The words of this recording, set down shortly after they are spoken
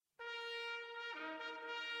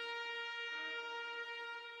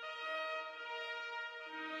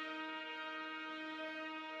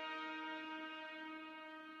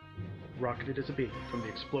rocketed as a baby from the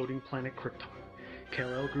exploding planet Krypton.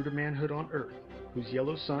 Kal-El grew to manhood on Earth, whose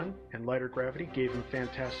yellow sun and lighter gravity gave him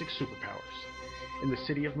fantastic superpowers. In the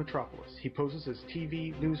city of Metropolis, he poses as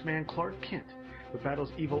TV newsman Clark Kent, but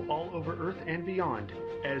battles evil all over Earth and beyond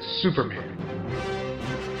as Superman.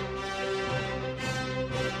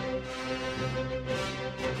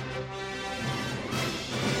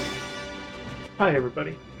 Hi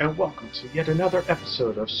everybody, and welcome to yet another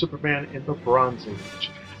episode of Superman in the Bronze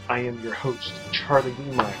Age. I am your host, Charlie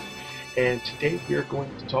Wiemeyer, and today we are going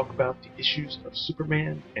to talk about the issues of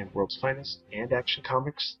Superman and World's Finest and Action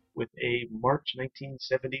Comics with a March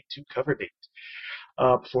 1972 cover date.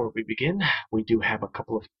 Before we begin, we do have a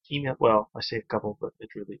couple of emails. Well, I say a couple, but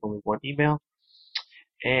it's really only one email.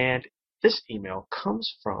 And this email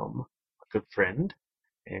comes from a good friend,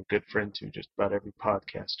 and good friend to just about every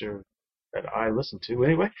podcaster that I listen to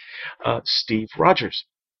anyway, Steve Rogers.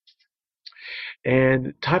 And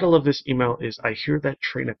the title of this email is I Hear That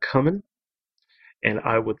Train A-Comin', and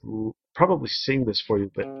I would probably sing this for you,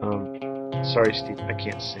 but sorry Steve, I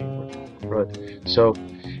can't sing, but so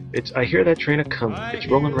it's I hear that train a-comin', it's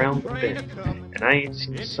rolling round the bend, and I ain't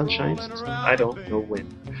seen the sunshine since I don't know when.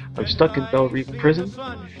 I'm stuck in Belle Reve prison,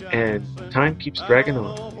 and time keeps dragging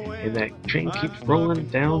on, and that train keeps rolling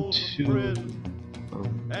down to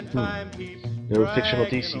no fictional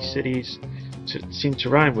DC cities seem to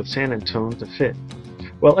rhyme with San Antone to fit.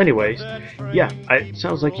 Well, anyways, yeah, it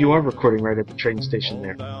sounds like you are recording right at the train station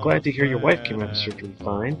there. Glad to hear your wife came out of surgery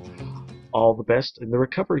fine. All the best in the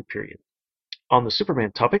recovery period. On the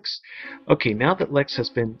Superman topics, okay, now that Lex has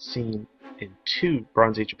been seen in 2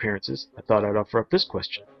 Bronze Age appearances, I thought I'd offer up this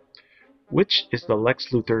question. Which is the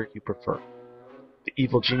Lex Luthor you prefer? The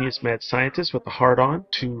evil genius mad scientist with a hard-on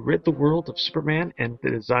to rid the world of Superman and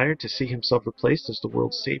the desire to see himself replaced as the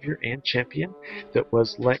world's savior and champion that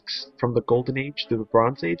was Lex from the Golden Age through the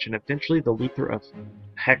Bronze Age and eventually the Luthor of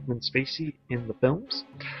Hackman Spacey in the films?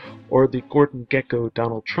 Or the Gordon Gekko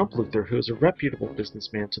Donald Trump Luthor who is a reputable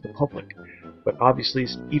businessman to the public, but obviously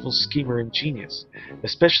is an evil schemer and genius,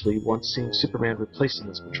 especially once seeing Superman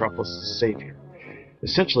replacing as Metropolis' savior?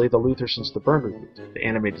 Essentially, the Luthor since the Byrne reboot, the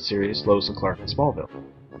animated series Lois and Clark in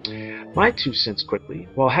Smallville. My 2 cents quickly,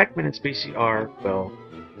 while Hackman and Spacey are, well,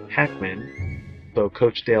 Hackman, though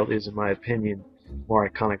Coach Dale is, in my opinion, more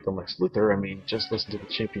iconic than Lex Luthor, I mean, just listen to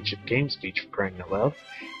the championship game speech for crying out loud,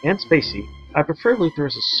 and Spacey, I prefer Luthor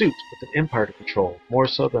as a suit with an empire to control, more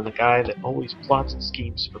so than the guy that always plots and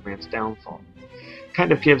schemes Superman's downfall.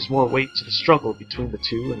 Kind of gives more weight to the struggle between the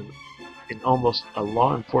two and in almost a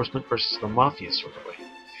law enforcement versus the mafia sort of way.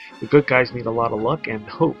 The good guys need a lot of luck and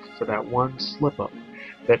hope for that one slip-up.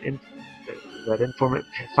 That informant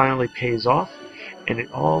finally pays off, and it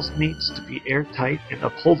all needs to be airtight and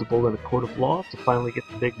upholdable in a court of law to finally get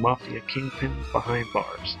the big mafia kingpin behind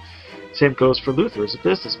bars. Same goes for Luthor as a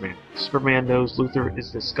businessman. Superman knows Luthor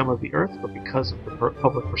is the scum of the earth, but because of the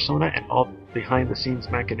public persona and all behind-the-scenes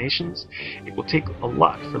machinations, it will take a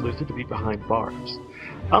lot for Luthor to be behind bars.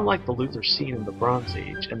 Unlike the Luthor seen in the Bronze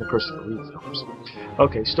Age and the Christopher Reeve films.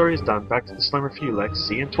 Okay, story is done. Back to the Slammer for you, Lex.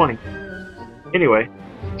 See you in 20. Anyway,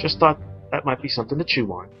 just thought that might be something to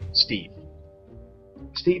chew on. Steve.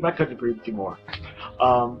 Steve, I couldn't agree with you more.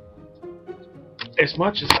 As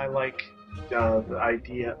much as I like the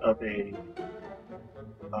idea of a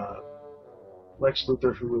Lex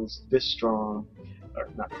Luthor who is this strong, or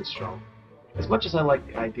not this strong, as much as I like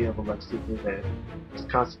the idea of a Lex Luthor that is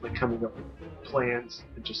constantly coming up with plans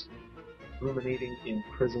and just ruminating in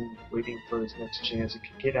prison, waiting for his next chance, and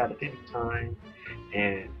can get out at any time,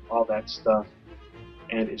 and all that stuff,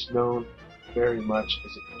 and is known very much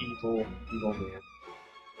as an evil man.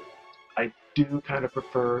 I do kind of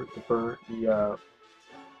prefer the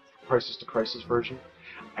Crisis to Crisis version.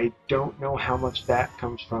 I don't know how much that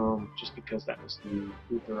comes from just because that was the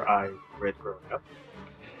Luthor I read growing up.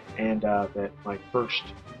 And that my first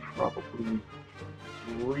probably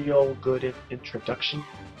real good introduction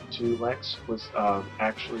to Lex was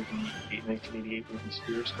actually the 1988 movie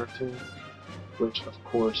Spears cartoon, which of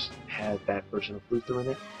course had that version of Luthor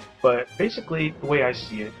in it. But basically, the way I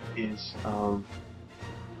see it is,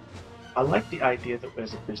 I like the idea that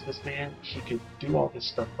as a businessman, he could do all this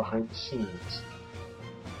stuff behind the scenes,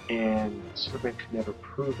 and Superman could never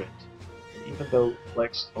prove it. And even though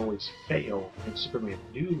Lex always failed, and Superman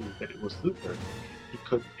knew that it was Luthor, he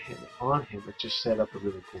couldn't pin it on him. It just set up a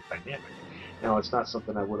really cool dynamic. Now, it's not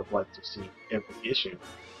something I would have liked to see every issue,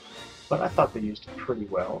 but I thought they used it pretty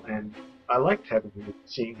well, and I liked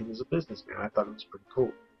seeing him as a businessman. I thought it was pretty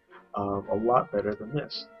cool. A lot better than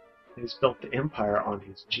this. He's built the empire on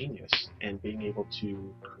his genius and being able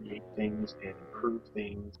to create things and improve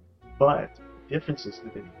things, but difference is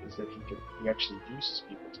that he actually uses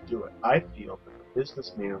people to do it. I feel that the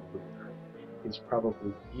businessman Luther is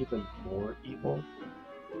probably even more evil,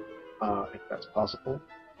 if that's possible,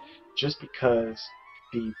 just because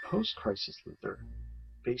the post-crisis Luther,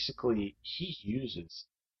 basically, he uses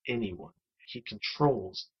anyone. He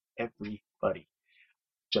controls everybody,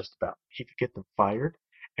 just about. He could get them fired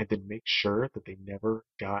and then make sure that they never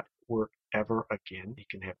got work ever again. He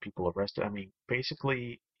can have people arrested. I mean,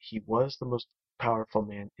 basically, he was the most powerful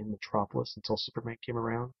man in Metropolis until Superman came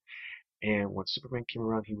around. And when Superman came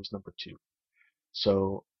around, he was number 2.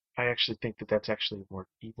 So I actually think that that's actually a more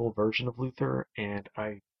evil version of Luthor, and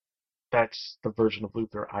that's the version of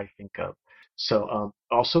Luthor I think of. So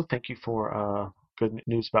also thank you for good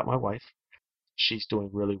news about my wife. She's doing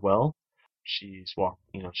really well. She's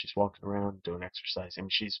walking around, doing exercise. I mean,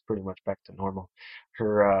 she's pretty much back to normal.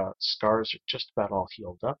 Her scars are just about all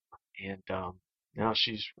healed up, and now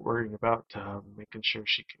she's worrying about making sure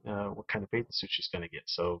she can, what kind of bathing suit she's going to get.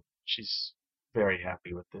 So she's very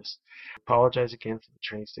happy with this. Apologize again for the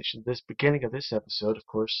train station. This beginning of this episode, of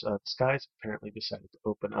course, the skies apparently decided to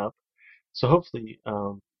open up. So hopefully,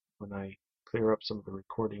 when I clear up some of the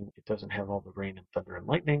recording, it doesn't have all the rain and thunder and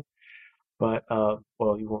lightning. But,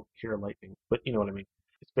 well, you won't hear lightning, but you know what I mean.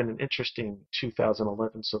 It's been an interesting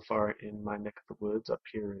 2011 so far in my neck of the woods up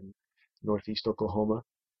here in northeast Oklahoma,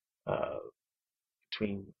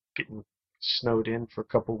 between getting snowed in for a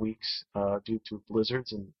couple weeks due to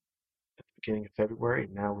blizzards and at the beginning of February,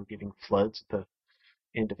 and now we're getting floods at the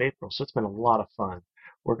end of April. So it's been a lot of fun.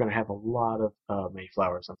 We're going to have a lot of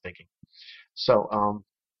Mayflowers, I'm thinking. So,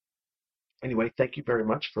 anyway, thank you very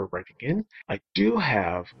much for writing in. I do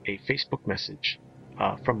have a Facebook message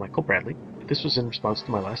from Michael Bradley. This was in response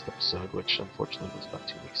to my last episode, which unfortunately was about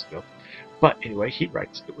 2 weeks ago. But anyway, he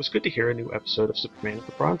writes, "It was good to hear a new episode of Superman of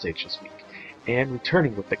the Bronze Age this week, and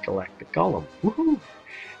returning with the Galactic Golem. Woohoo!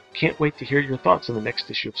 Can't wait to hear your thoughts on the next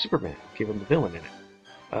issue of Superman, given the villain in it.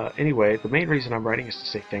 Anyway, the main reason I'm writing is to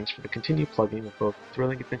say thanks for the continued plugging of both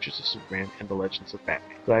Thrilling Adventures of Superman and The Legends of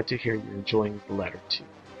Batman. Glad to hear you're enjoying the latter too."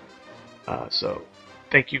 So,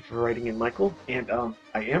 thank you for writing in, Michael, and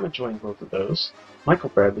I am enjoying both of those. Michael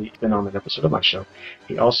Bradley has been on an episode of my show.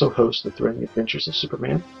 He also hosts The Thrilling Adventures of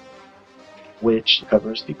Superman, which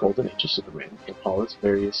covers the Golden Age of Superman in all its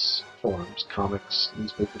various forms: comics,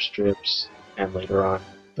 newspaper strips, and later on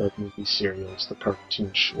the movie serials, the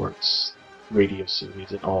cartoon shorts, radio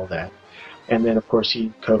series, and all that. And then, of course,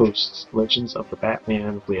 he co-hosts Legends of the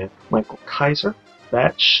Batman with Michael Kaiser.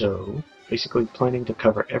 That show basically planning to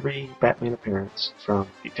cover every Batman appearance from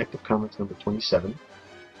Detective Comics number 27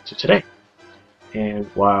 to today. And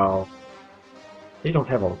while they don't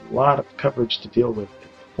have a lot of coverage to deal with at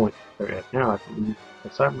the point they're at now, I believe,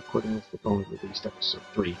 as I'm recording this, they've only released episode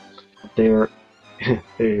 3. They're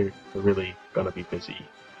really going to be busy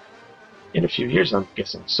in a few years, I'm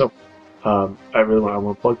guessing. So I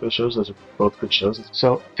want to plug those shows. Those are both good shows.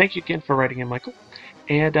 So thank you again for writing in, Michael.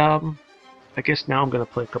 And I guess now I'm going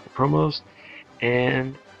to play a couple promos,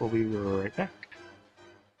 and we'll be right back.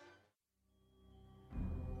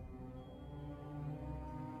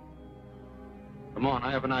 Come on,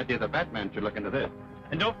 I have an idea. The Batman should look into this.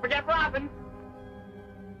 And don't forget Robin.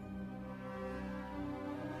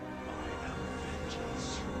 I am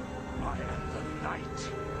vengeance. I am the night.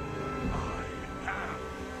 I am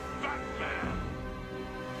Batman.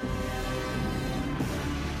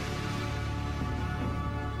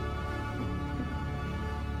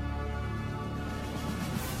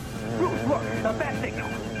 Look, the bat signal.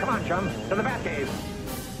 Come on, chum, to the Batcave.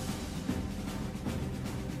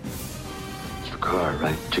 It's your car,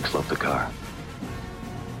 right? Chicks love the car.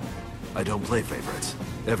 I don't play favorites.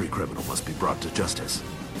 Every criminal must be brought to justice.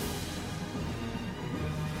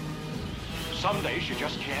 Some days you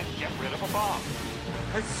just can't get rid of a bomb.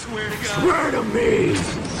 I swear to God. Swear to me!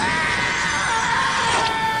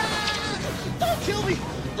 Don't kill me!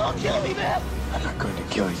 Don't kill me, man! I'm not going to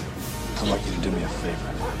kill you. I want you to do me a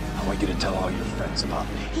favor. I want you to tell all your friends about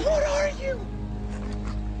me. What are you?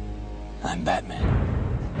 I'm Batman.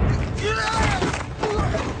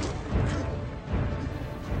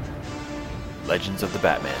 Legends of the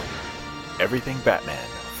Batman. Everything Batman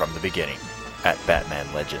from the beginning at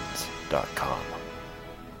BatmanLegends.com.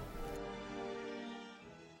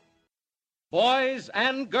 Boys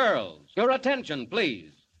and girls, your attention,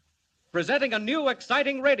 please. Presenting a new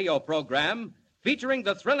exciting radio program featuring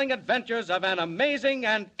the thrilling adventures of an amazing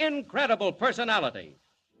and incredible personality.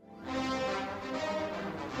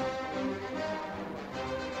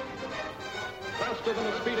 Faster than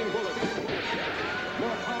a speeding bullet.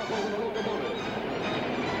 More powerful than a locomotive.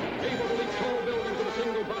 Able to leap tall buildings in a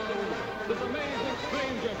single bound. This amazing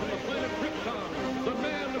stranger from the planet Krypton.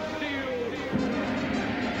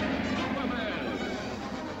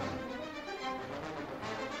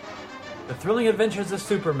 The Thrilling Adventures of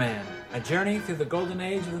Superman, a journey through the golden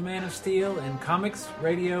age of the Man of Steel in comics,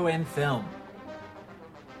 radio, and film.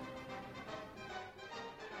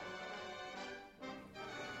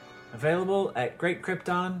 Available at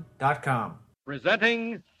GreatKrypton.com.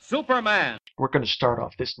 Presenting Superman. We're going to start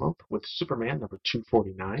off this month with Superman number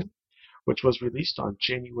 249, which was released on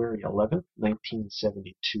January 11th,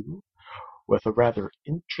 1972, with a rather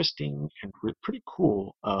interesting and pretty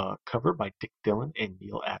cool cover by Dick Dillon and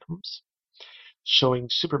Neil Adams, showing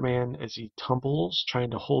Superman as he tumbles, trying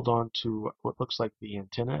to hold on to what looks like the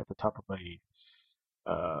antenna at the top of one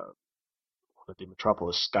of the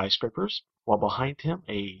Metropolis skyscrapers, while behind him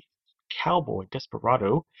a cowboy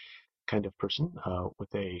desperado kind of person on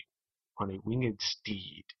a winged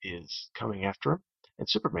steed is coming after him, and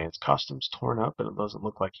Superman's costume's torn up and it doesn't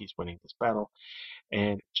look like he's winning this battle,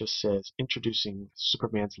 and it just says introducing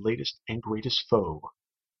Superman's latest and greatest foe,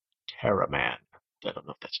 Terra-Man. I don't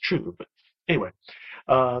know if that's true, but anyway,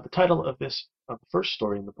 the title of the first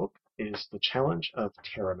story in the book is The Challenge of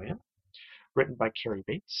Terra-Man, written by Cary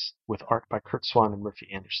Bates, with art by Kurt Swan and Murphy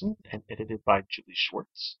Anderson, and edited by Julie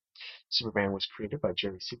Schwartz. Superman was created by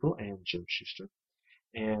Jerry Siegel and Jim Schuster.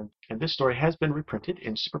 And this story has been reprinted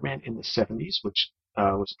in Superman in the 70s, which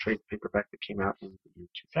was a trade paperback that came out in the year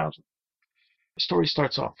 2000. The story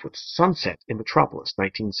starts off with sunset in Metropolis,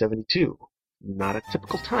 1972. Not a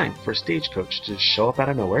typical time for a stagecoach to show up out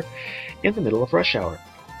of nowhere in the middle of rush hour,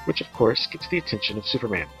 which of course gets the attention of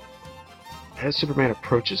Superman. As Superman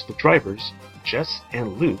approaches, the drivers, Jess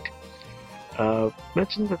and Luke,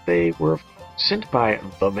 mention that they were sent by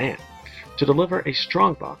the Man to deliver a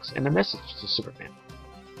strongbox and a message to Superman.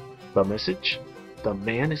 The message? The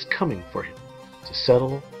Man is coming for him to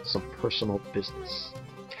settle some personal business.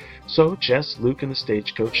 So Jess, Luke, and the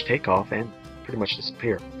stagecoach take off and pretty much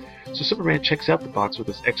disappear. So Superman checks out the box with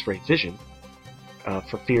his X-ray vision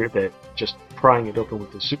for fear that just prying it open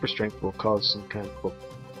with his super strength will cause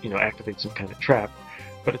activate some kind of trap.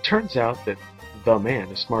 But it turns out that the Man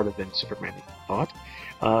is smarter than Superman thought,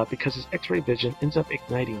 because his X-ray vision ends up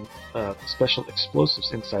igniting special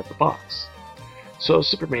explosives inside the box. So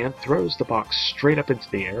Superman throws the box straight up into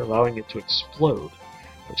the air, allowing it to explode,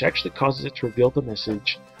 which actually causes it to reveal the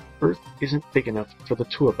message, "Earth isn't big enough for the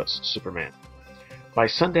two of us, Superman. By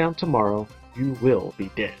sundown tomorrow, you will be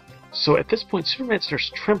dead." So at this point, Superman starts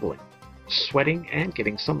trembling, sweating, and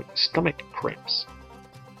getting some stomach cramps.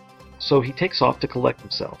 So he takes off to collect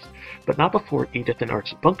himself, but not before Edith and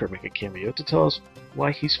Archie Bunker make a cameo to tell us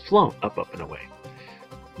why he's flown up, and away.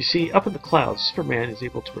 You see, up in the clouds, Superman is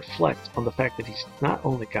able to reflect on the fact that he's not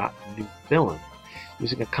only got a new villain,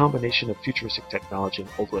 using a combination of futuristic technology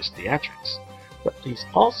and Old West theatrics, but he's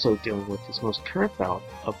also dealing with his most current bout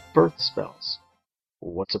of birth spells.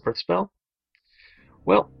 What's a birth spell?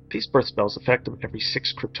 Well, these birth spells affect him every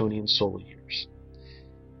 6 Kryptonian solar years,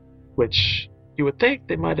 which you would think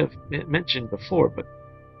they might have mentioned before, but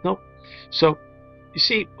nope. So, you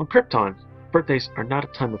see, on Krypton, birthdays are not a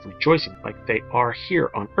time of rejoicing like they are here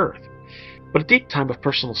on Earth, but a deep time of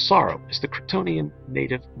personal sorrow as the Kryptonian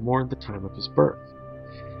native mourned the time of his birth.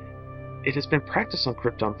 It has been practiced on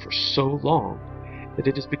Krypton for so long that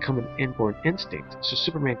it has become an inborn instinct, so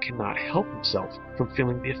Superman cannot help himself from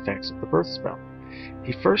feeling the effects of the birth spell.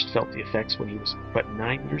 He first felt the effects when he was but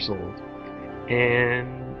 9 years old,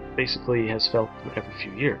 and basically has felt them every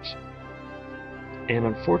few years. And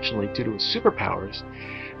unfortunately, due to his superpowers,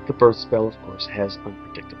 the birth spell, of course, has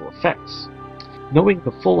unpredictable effects. Knowing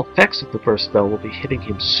the full effects of the birth spell will be hitting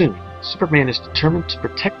him soon, Superman is determined to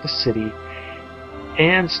protect the city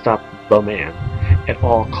and stop the Man at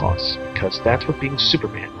all costs, because that's what being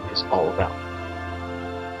Superman is all about.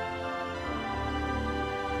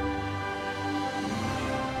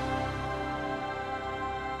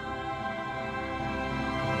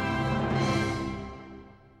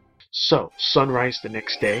 So, sunrise the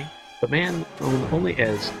next day, the Man, known only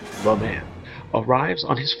as the Man, arrives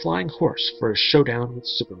on his flying horse for a showdown with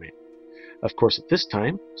Superman. Of course, at this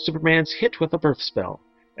time, Superman's hit with a birth spell,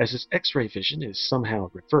 as his X-ray vision is somehow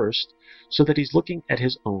reversed, so that he's looking at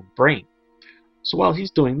his own brain. So while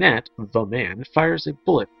he's doing that, the Man fires a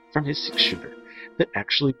bullet from his 6-shooter that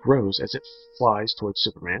actually grows as it flies towards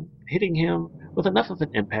Superman, hitting him with enough of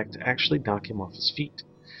an impact to actually knock him off his feet.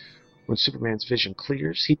 When Superman's vision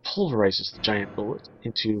clears, he pulverizes the giant bullet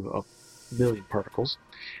into a million particles,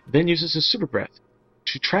 then uses his super breath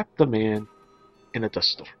to trap the Man in a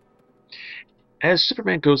dust storm. As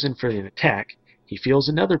Superman goes in for an attack, he feels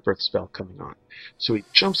another birth spell coming on, so he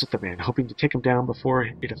jumps at the Man, hoping to take him down before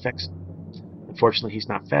it affects him. Unfortunately, he's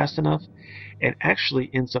not fast enough, and actually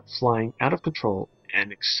ends up flying out of control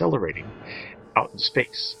and accelerating out into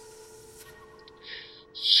space.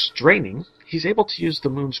 Straining, he's able to use the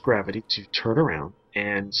moon's gravity to turn around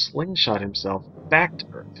and slingshot himself back to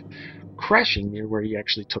Earth, crashing near where he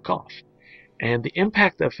actually took off. And the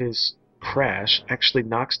impact of his crash actually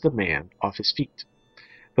knocks the man off his feet.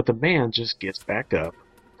 But the man just gets back up,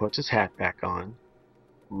 puts his hat back on,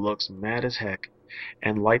 looks mad as heck,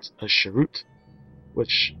 and lights a cheroot,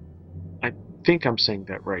 which I think I'm saying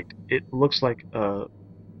that right. It looks like a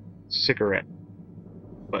cigarette,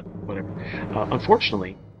 but whatever.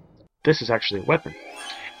 Unfortunately, this is actually a weapon,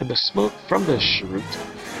 and the smoke from the cheroot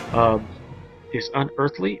is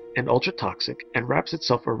unearthly and ultra toxic and wraps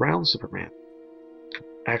itself around Superman,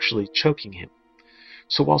 actually choking him.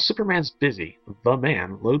 So while Superman's busy, the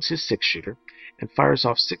Man loads his six-shooter and fires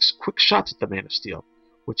off 6 quick shots at the Man of Steel,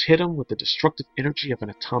 which hit him with the destructive energy of an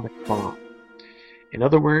atomic bomb. In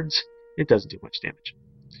other words, it doesn't do much damage.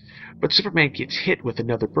 But Superman gets hit with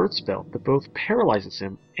another birth spell that both paralyzes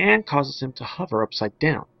him and causes him to hover upside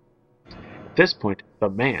down. At this point, the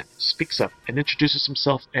Man speaks up and introduces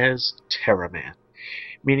himself as Terra Man,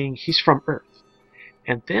 meaning he's from Earth,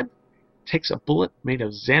 and then takes a bullet made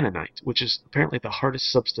of Xanonite, which is apparently the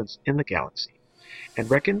hardest substance in the galaxy, and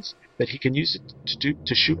reckons that he can use it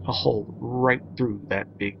to shoot a hole right through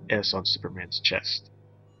that big S on Superman's chest.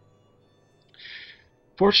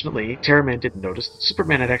 Fortunately, Terraman didn't notice that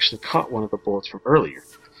Superman had actually caught one of the bullets from earlier,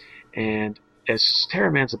 and as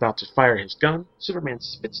Terraman's about to fire his gun, Superman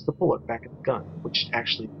spits the bullet back at the gun, which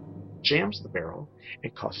actually jams the barrel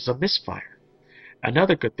and causes a misfire.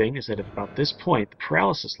 Another good thing is that at about this point, the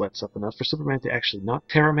paralysis lets up enough for Superman to actually knock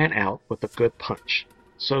Terraman out with a good punch.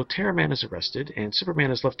 So Terraman is arrested, and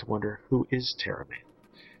Superman is left to wonder who is Terraman.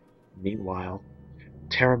 Meanwhile,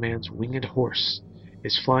 Terraman's winged horse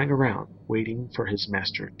is flying around, waiting for his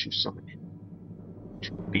master to summon him.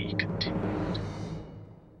 To be continued.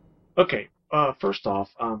 Okay, first off,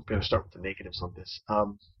 I'm going to start with the negatives on this.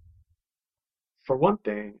 For one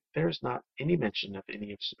thing, there's not any mention of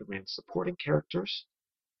any of Superman's supporting characters,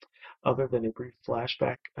 other than a brief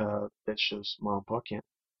flashback that shows Mom and Pa Kent,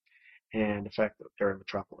 and the fact that they're in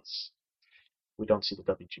Metropolis. We don't see the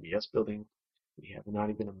WGBS building. We have not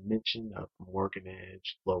even a mention of Morgan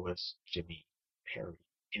Edge, Lois, Jimmy, Perry,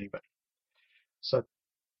 anybody. So I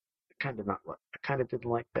kind of didn't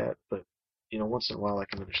like that, but once in a while I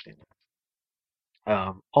can understand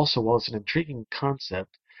it. Also, while it's an intriguing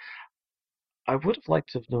concept, I would have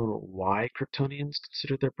liked to have known why Kryptonians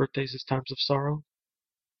consider their birthdays as times of sorrow.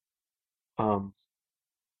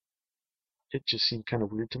 It just seemed kind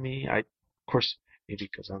of weird to me. Of course, maybe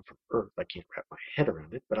because I'm from Earth, I can't wrap my head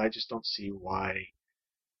around it, but I just don't see why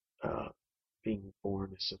being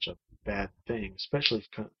born is such a bad thing, especially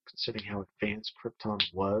considering how advanced Krypton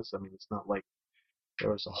was. I mean, it's not like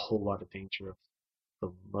there was a whole lot of danger of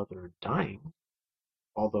the mother dying,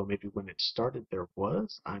 although maybe when it started there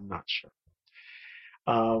was. I'm not sure.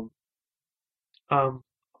 On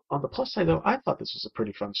the plus side, though, I thought this was a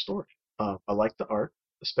pretty fun story. I liked the art,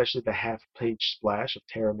 especially the half-page splash of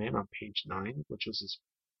Terra Man on page 9, which was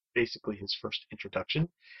basically his first introduction.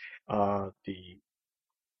 The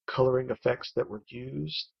coloring effects that were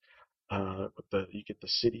used, you get the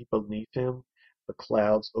city beneath him, the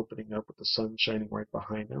clouds opening up with the sun shining right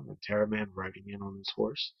behind him, and Terra Man riding in on his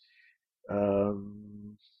horse. I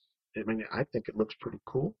think it looks pretty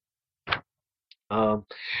cool. And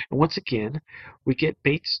once again, we get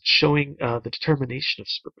Bates showing the determination of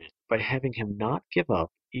Superman by having him not give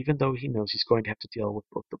up, even though he knows he's going to have to deal with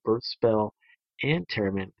both the birth spell and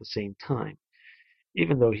Terraman at the same time,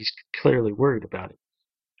 even though he's clearly worried about it.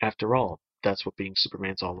 After all, that's what being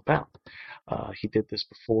Superman's all about. He did this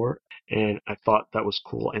before, and I thought that was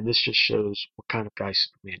cool, and this just shows what kind of guy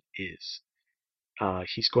Superman is.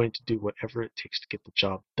 He's going to do whatever it takes to get the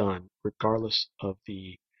job done, regardless of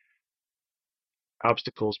the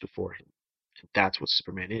obstacles before him. And that's what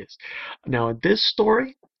Superman is. Now, in this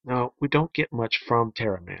story, we don't get much from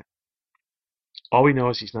Terra Man. All we know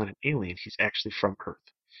is he's not an alien, he's actually from Earth.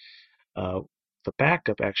 The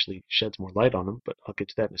backup actually sheds more light on him, but I'll get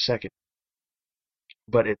to that in a second.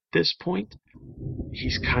 But at this point,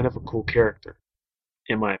 he's kind of a cool character,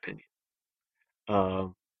 in my opinion.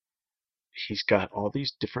 He's got all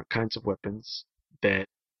these different kinds of weapons that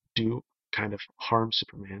do kind of harm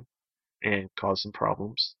Superman and cause him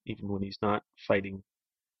problems, even when he's not fighting,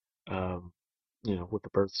 with the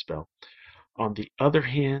birth spell. On the other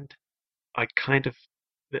hand, I kind of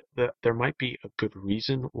there might be a good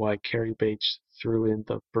reason why Cary Bates threw in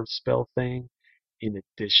the birth spell thing, in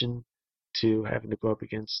addition to having to go up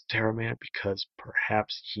against Terra Man, because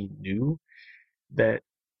perhaps he knew that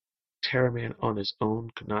Terra Man on his own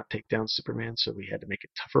could not take down Superman, so he had to make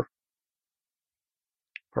it tougher.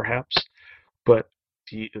 Perhaps. But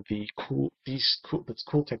this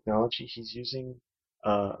cool technology he's using,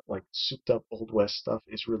 like souped up Old West stuff,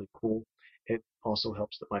 is really cool. It also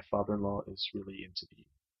helps that my father-in-law is really into the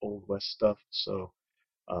Old West stuff, so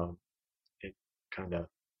it kind of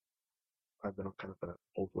I've been on kind of an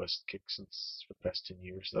Old West kick since for the past 10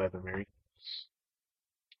 years that I've been married.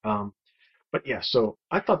 But yeah, so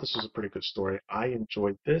I thought this was a pretty good story. I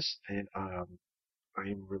enjoyed this, and I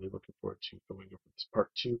am really looking forward to going over this part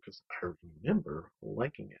 2 because I remember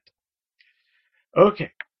liking it.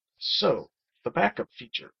 Okay, so the backup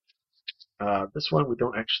feature. This one we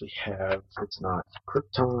don't actually have. It's not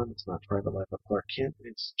Krypton. It's not Private Life of Clark Kent.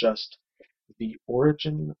 It's just The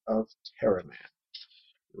Origin of Terraman,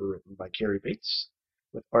 written by Cary Bates,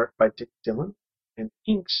 with art by Dick Dillon, and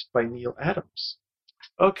inks by Neil Adams.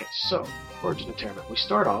 Okay, so Origin of Terraman. We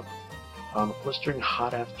start off on a blistering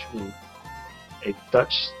hot afternoon. A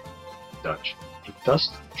dust-drenched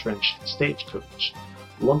stagecoach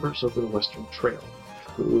lumbers over the Western Trail.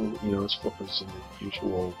 Who, is flipping some the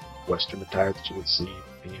usual Western attire that you would see,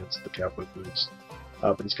 pants, the cowboy boots,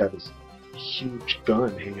 but he's got this huge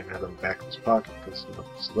gun hanging out of the back of his pocket because,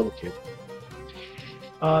 he's a little kid.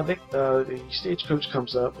 The stagecoach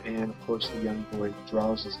comes up, and of course the young boy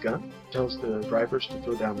draws his gun, tells the drivers to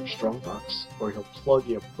throw down their strongbox, or he'll plug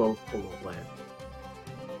you both full of lead.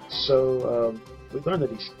 So we learn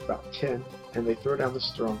that he's about 10, and they throw down the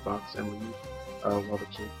strongbox and leave while the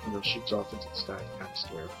kid, shoots off into the sky, kind of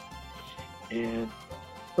scared. And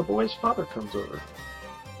the boy's father comes over,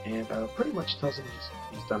 and pretty much tells him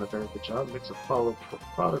he's done a very good job, makes a father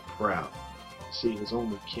proud to see his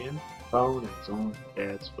only kin following in his own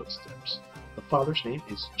dad's footsteps. The father's name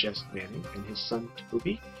is Jess Manning, and his son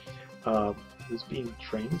Toby is being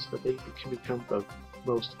trained so that they can become the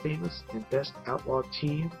most famous and best outlaw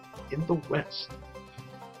team in the West.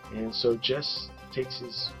 And so Jess takes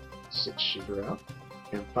his 6-shooter out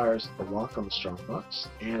and fires the lock on the strongbox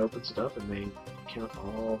and opens it up, and they count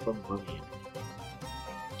all the money in it.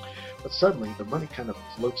 But suddenly the money kind of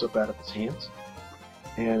floats up out of his hands,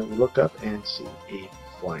 and we look up and see a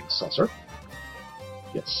flying saucer.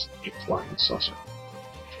 Yes, a flying saucer.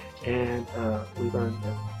 And we learn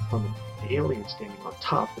that from the alien standing on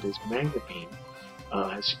top that his magna beam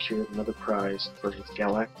has secured another prize for his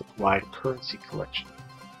galactic-wide currency collection.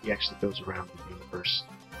 He actually goes around the universe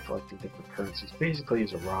collecting different currencies. Basically,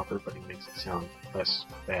 he's a robber, but he makes it sound less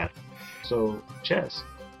bad. So Jess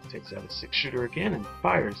takes out a 6-shooter again and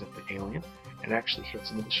fires at the alien, and actually hits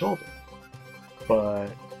him in the shoulder. But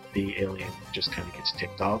the alien just kind of gets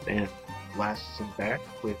ticked off and blasts him back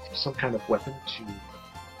with some kind of weapon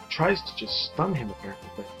tries to just stun him apparently,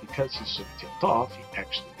 but because he's so ticked off, he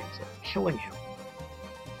actually ends up killing him.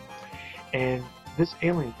 And this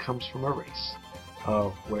alien comes from a race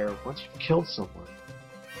where once you've killed someone,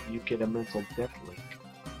 you get a mental death link,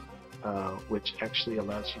 which actually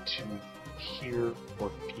allows you to hear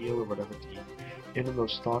or feel or whatever the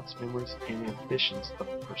innermost thoughts, memories, and ambitions of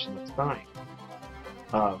the person that's dying.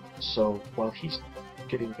 So while he's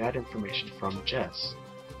getting that information from Jess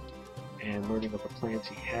and learning of the plans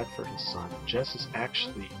he had for his son, Jess is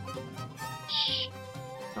actually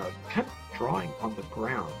kind of drawing on the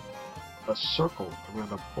ground a circle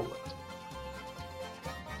around a bullet.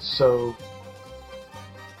 So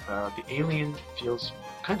the alien feels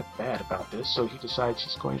kind of bad about this, so he decides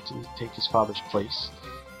he's going to take his father's place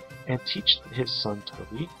and teach his son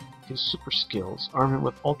Toby his super skills, arm him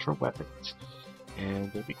with ultra weapons,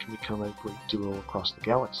 and they can become a great duo across the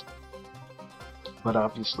galaxy. But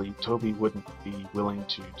obviously, Toby wouldn't be willing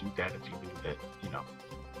to do that if he knew that, he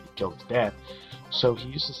killed his dad. So he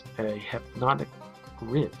uses a hypnotic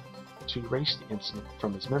grid to erase the incident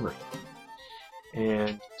from his memory.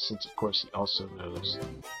 And since, of course, he also knows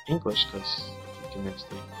English, because he can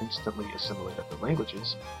instantly assimilate other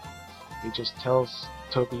languages, he just tells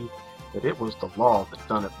Toby that it was the law that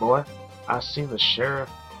done it, boy. I seen the sheriff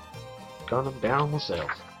gun him down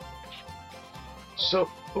myself. So,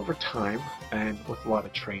 over time, and with a lot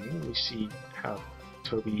of training, we see how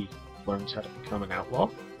Toby learns how to become an outlaw,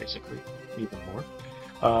 basically, even more.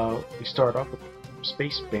 We start off with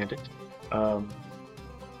Space Bandit,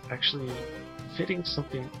 actually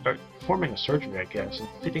forming a surgery, I guess, and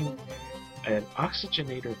fitting an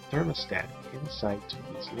oxygenator thermostat inside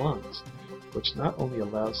Toby's lungs, which not only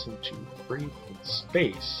allows him to breathe in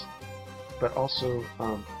space, but also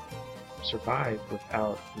survive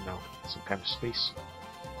without, some kind of spacesuit.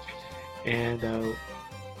 And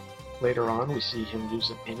later on, we see him use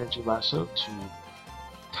an energy lasso to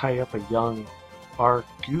tie up a young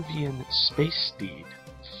Arguvian space steed.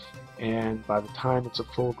 And by the time it's a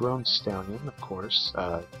full-grown stallion, of course,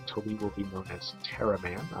 Toby will be known as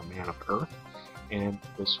Terraman, a man of Earth, and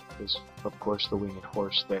this is, of course, the winged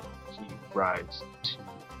horse that he rides to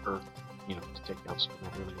Earth, to take down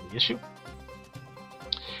Superman earlier in the issue.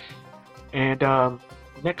 And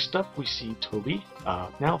next up, we see Toby,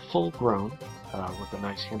 now full grown, with a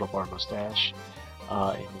nice handlebar mustache,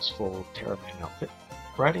 in his full Terraman outfit,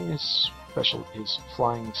 riding his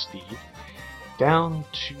flying steed down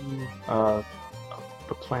to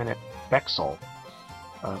the planet Bexal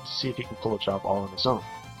to see if he can pull a job all on his own.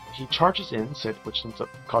 He charges in, which ends up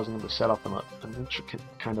causing him to set off an intricate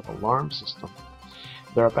kind of alarm system.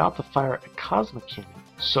 They're about to fire a cosmic cannon,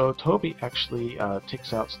 so Toby actually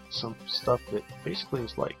takes out some stuff that basically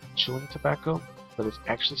is like chewing tobacco, but it's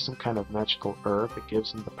actually some kind of magical herb that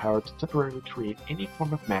gives him the power to temporarily create any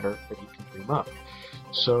form of matter that he can dream up.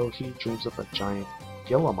 So he dreams up a giant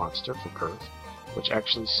Gila monster from Earth, which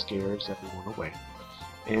actually scares everyone away.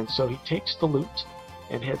 And so he takes the loot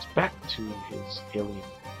and heads back to his alien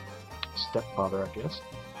stepfather, I guess,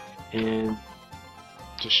 and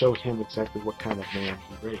to show him exactly what kind of man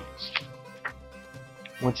he raised.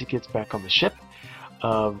 Once he gets back on the ship,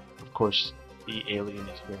 of course, the alien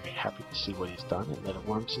is very happy to see what he's done, and that it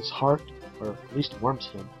warms his heart, or at least warms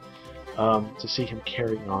him, to see him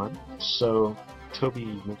carrying on. So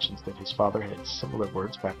Toby mentions that his father had similar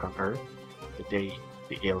words back on Earth the day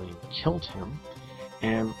the alien killed him,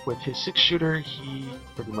 and with his 6-shooter, he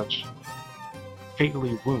pretty much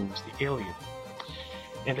fatally wounds the alien.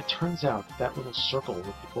 And it turns out that little circle with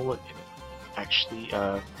the bullet in it actually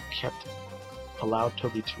allowed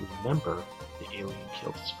Toby to remember the alien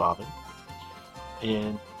killed his father.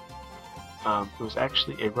 And it was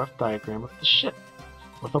actually a rough diagram of the ship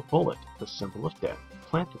with a bullet, the symbol of death,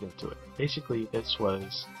 planted into it. Basically, this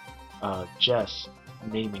was Jess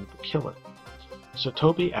naming the killer. So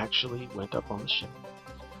Toby actually went up on the ship,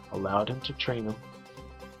 allowed him to train him,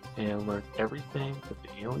 and learned everything that the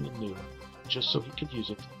alien knew, just so he could use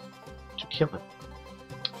it to kill him.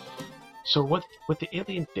 So what the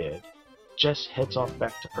alien did, Jess heads off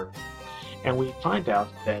back to Earth, and we find out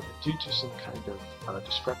that due to some kind of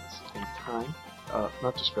discrepancy in time, a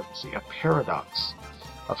paradox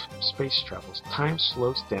of space travels, time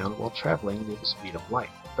slows down while traveling near the speed of light.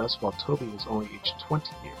 Thus, while Toby is only aged 20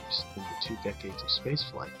 years in the 2 decades of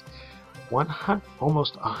spaceflight,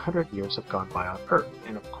 almost 100 years have gone by on Earth,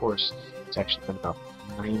 and of course, it's actually been about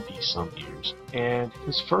 90-some years. And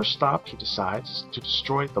his first stop, he decides, is to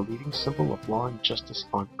destroy the leading symbol of law and justice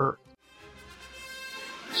on Earth,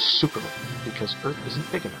 Superman, because Earth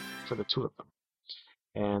isn't big enough for the two of them.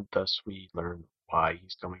 And thus we learn why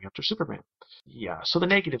he's going after Superman. Yeah, so the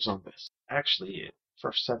negatives on this. Actually,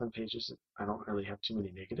 for 7 pages, I don't really have too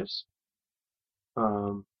many negatives.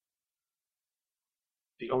 The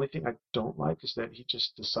only thing I don't like is that he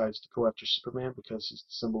just decides to go after Superman because he's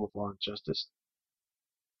the symbol of law and justice.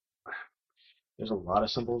 There's a lot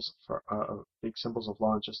of symbols, big symbols of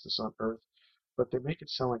law and justice on Earth, but they make it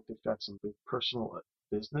sound like they've got some big personal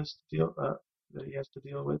business that he has to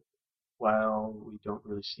deal with, while we don't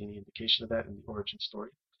really see any indication of that in the origin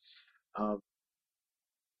story.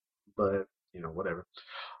 But, whatever.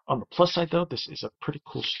 On the plus side, though, this is a pretty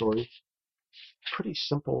cool story. Pretty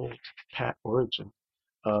simple, pat origin.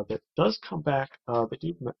 That does come back. They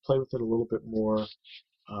do play with it a little bit more,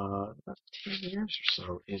 about 10 years or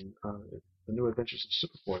so in The New Adventures of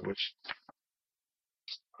Superboy, which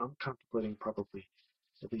I'm contemplating probably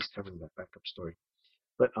at least covering that backup story.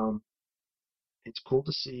 But it's cool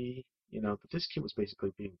to see, that this kid was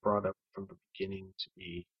basically being brought up from the beginning to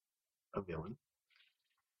be a villain.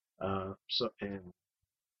 And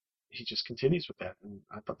he just continues with that, and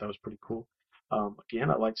I thought that was pretty cool.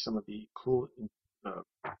 Again, I like some of the cool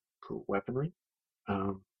weaponry.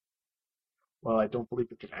 While I don't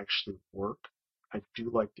believe it could actually work, I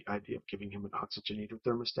do like the idea of giving him an oxygenator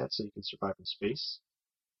thermostat so he can survive in space.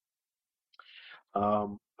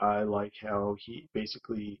 I like how he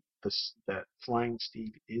basically, that flying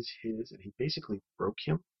steed is his, and he basically broke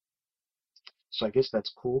him. So I guess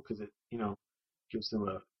that's cool because it, gives them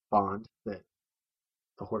a bond that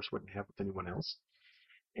the horse wouldn't have with anyone else.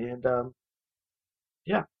 And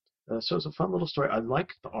yeah, so it's a fun little story. I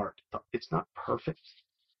like the art. It's not perfect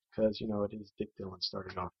because it is Dick Dillon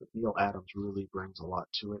starting off, but Neil Adams really brings a lot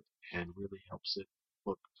to it and really helps it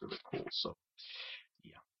look really cool. So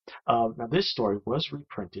yeah. Now this story was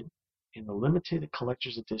reprinted in the limited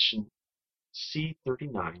collector's edition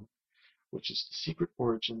C39, which is the secret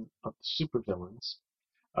origin of the supervillains,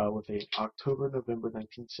 with a October-November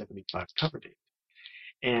 1975 cover date.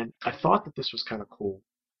 And I thought that this was kind of cool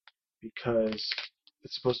because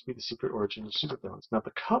it's supposed to be the secret origin of supervillains. Now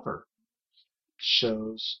the cover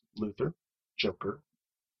shows Luthor, Joker,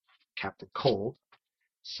 Captain Cold,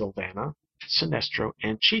 Sylvana, Sinestro,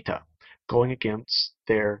 and Cheetah, going against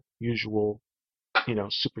their usual,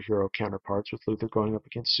 superhero counterparts, with Luthor going up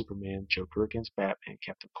against Superman, Joker against Batman,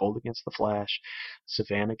 Captain Cold against the Flash,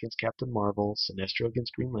 Savannah against Captain Marvel, Sinestro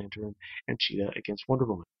against Green Lantern, and Cheetah against Wonder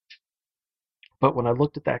Woman. But when I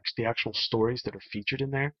looked at the actual stories that are featured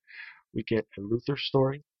in there, we get a Luthor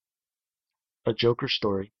story, a Joker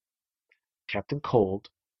story, Captain Cold,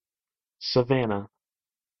 Savannah,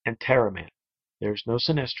 and Terraman. There's no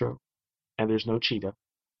Sinestro, and there's no Cheetah.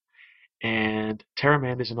 And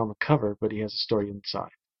Terraman isn't on the cover, but he has a story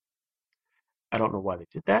inside. I don't know why they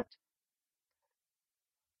did that.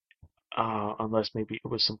 Unless maybe it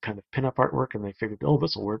was some kind of pinup artwork and they figured, oh,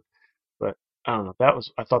 this will work. But I don't know.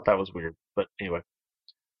 I thought that was weird. But anyway.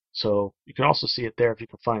 So you can also see it there if you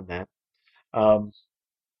can find that.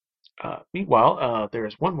 Meanwhile, there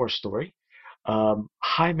is one more story.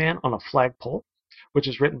 High Man on a Flagpole, which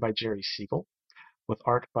is written by Jerry Siegel, with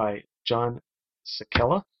art by John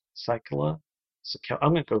Sikela. I'm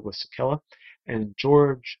going to go with Sikela, and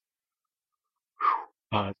George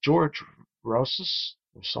Rouses.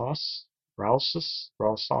 I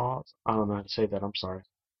don't know how to say that. I'm sorry.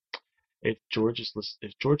 If George is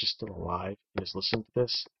still alive and is listening to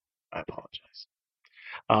this, I apologize.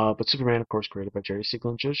 But Superman, of course, created by Jerry Siegel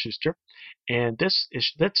and Joe Shuster, and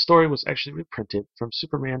that story was actually reprinted from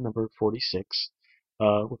Superman number 46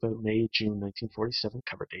 with a May-June 1947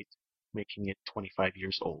 cover date, making it 25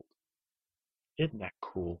 years old. Isn't that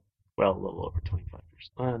cool? Well, a little over 25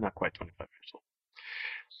 years. Not quite 25 years old.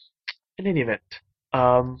 In any event,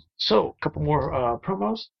 so a couple more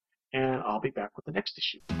promos, and I'll be back with the next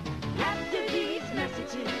issue. After these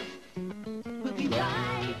messages, we'll be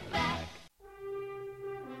right back.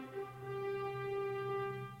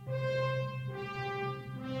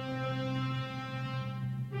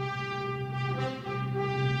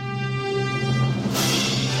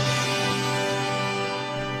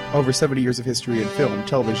 Over 70 years of history in film,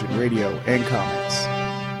 television, radio, and comics.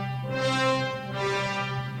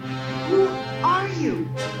 Who are you?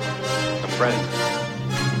 A friend.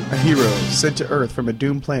 A hero sent to Earth from a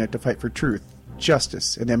doomed planet to fight for truth,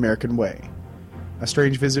 justice, and the American way. A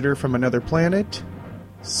strange visitor from another planet?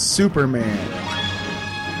 Superman.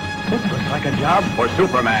 This looks like a job for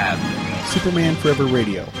Superman. Superman Forever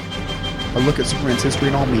Radio. A look at Superman's history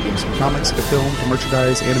in all mediums, from comics to film to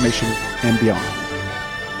merchandise, animation, and beyond.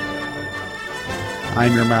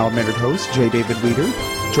 I'm your mild-mannered host, J. David Weeder.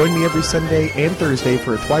 Join me every Sunday and Thursday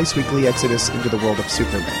for a twice-weekly exodus into the world of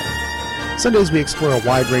Superman. Sundays we explore a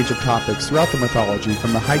wide range of topics throughout the mythology,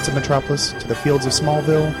 from the heights of Metropolis to the fields of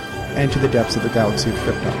Smallville and to the depths of the galaxy of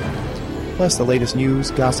Krypton. Plus the latest news,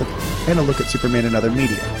 gossip, and a look at Superman and other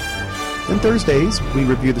media. Then Thursdays, we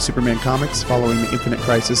review the Superman comics following the Infinite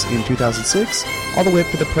Crisis in 2006, all the way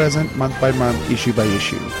up to the present, month by month, issue by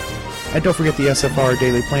issue. And don't forget the SFR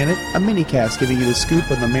Daily Planet, a mini-cast giving you the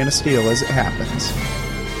scoop on the Man of Steel as it happens.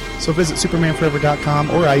 So visit SupermanForever.com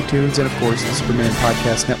or iTunes and, of course, the Superman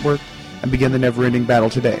Podcast Network and begin the never-ending battle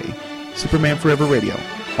today. Superman Forever Radio.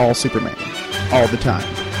 All Superman. All the time.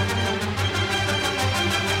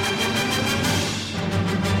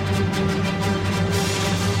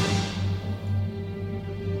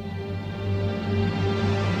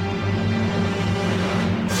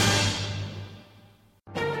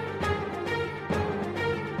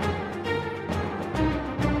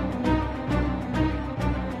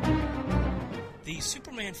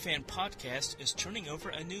 Fan Podcast is turning over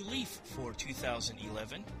a new leaf for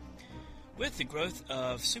 2011. With the growth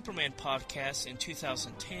of Superman podcasts in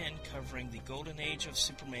 2010 covering the Golden Age of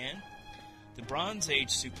Superman, the Bronze Age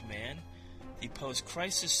Superman, the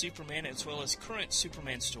post-crisis Superman, as well as current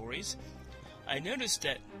Superman stories, I noticed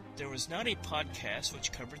that there was not a podcast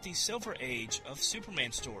which covered the Silver Age of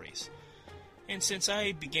Superman stories. And since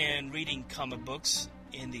I began reading comic books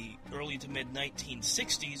in the early to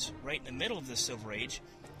mid-1960s, right in the middle of the Silver Age,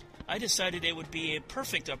 I decided it would be a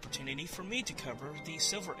perfect opportunity for me to cover the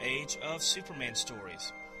Silver Age of Superman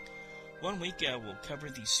stories. One week I will cover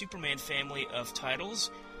the Superman family of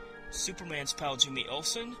titles, Superman's pal Jimmy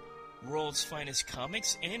Olsen, World's Finest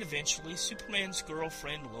Comics, and eventually Superman's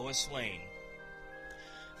girlfriend Lois Lane.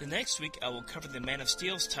 The next week I will cover the Man of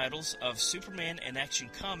Steel's titles of Superman and Action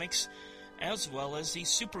Comics, as well as the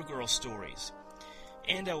Supergirl stories.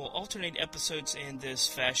 And I will alternate episodes in this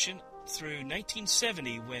fashion through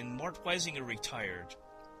 1970 when Mort Weisinger retired.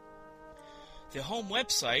 The home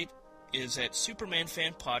website is at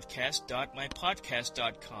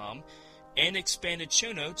supermanfanpodcast.mypodcast.com, and expanded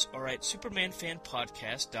show notes are at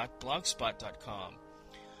supermanfanpodcast.blogspot.com.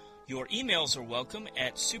 Your emails are welcome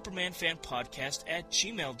at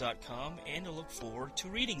supermanfanpodcast@gmail.com, and I look forward to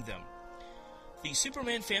reading them. The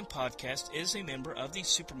Superman Fan Podcast is a member of the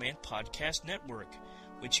Superman Podcast Network,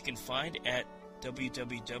 which you can find at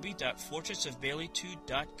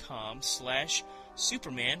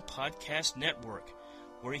www.fortressofbailey2.com/Superman Podcast Network,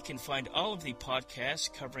 where you can find all of the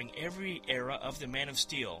podcasts covering every era of the Man of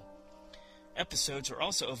Steel. Episodes are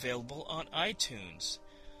also available on iTunes.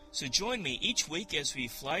 So join me each week as we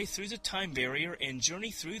fly through the time barrier and journey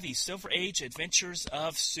through the Silver Age adventures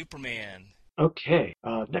of Superman. Okay,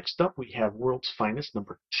 next up we have World's Finest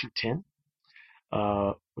number 210,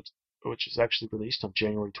 which is actually released on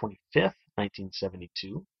January 25th,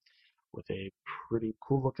 1972, with a pretty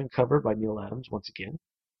cool-looking cover by Neil Adams once again.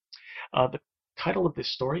 The title of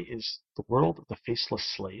this story is The World of the Faceless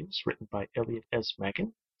Slaves, written by Elliot S.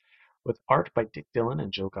 Maggin, with art by Dick Dillon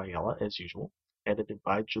and Joe Giella, as usual, edited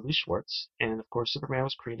by Julie Schwartz, and of course Superman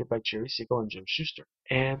was created by Jerry Siegel and Jim Schuster.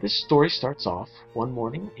 And this story starts off one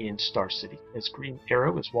morning in Star City as Green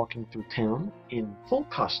Arrow is walking through town in full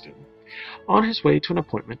costume on his way to an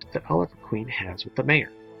appointment that Oliver Queen has with the mayor,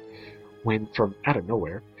 when from out of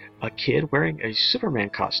nowhere a kid wearing a Superman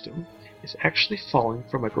costume is actually falling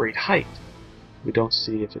from a great height. We don't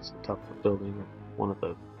see if it's the top of a building or one of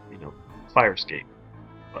the fire escape,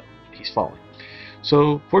 but he's falling.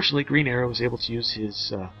 So, fortunately, Green Arrow was able to use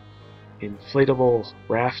his inflatable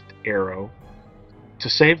raft arrow to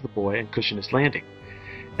save the boy and cushion his landing.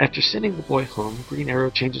 After sending the boy home, Green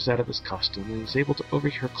Arrow changes out of his costume and is able to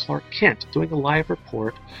overhear Clark Kent doing a live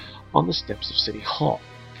report on the steps of City Hall.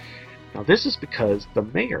 Now, this is because the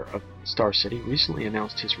mayor of Star City recently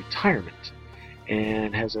announced his retirement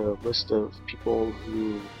and has a list of people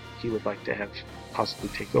who he would like to have possibly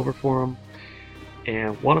take over for him,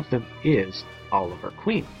 and one of them is Oliver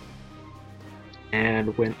Queen.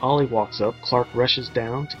 And when Ollie walks up, Clark rushes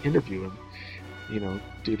down to interview him,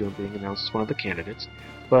 due to him being announced as one of the candidates,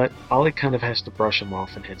 but Ollie kind of has to brush him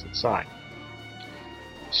off and heads inside.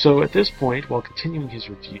 So at this point, while continuing his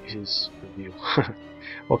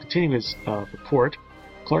report,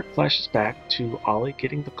 Clark flashes back to Ollie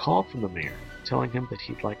getting the call from the mayor, telling him that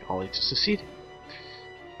he'd like Ollie to succeed him.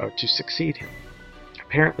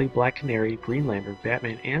 Apparently, Black Canary, Green Lantern,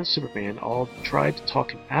 Batman, and Superman all tried to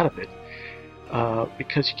talk him out of it,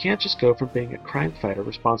 because you can't just go from being a crime fighter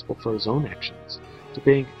responsible for his own actions to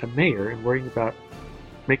being a mayor and worrying about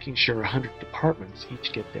making sure 100 departments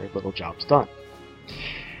each get their little jobs done.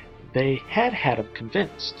 They had him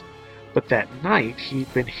convinced, but that night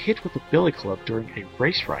he'd been hit with a billy club during a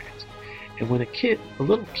race riot, and when a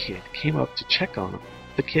little kid came up to check on him,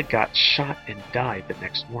 the kid got shot and died the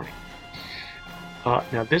next morning.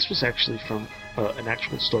 Now, this was actually from an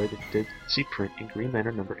actual story that did see print in Green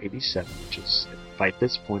Lantern number 87, which is, by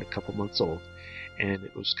this point, a couple months old, and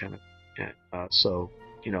it was kind of,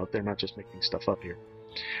 they're not just making stuff up here.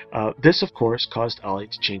 This, of course, caused Ollie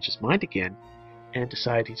to change his mind again and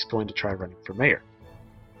decide he's going to try running for mayor.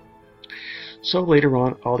 So later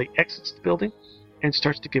on, Ollie exits the building and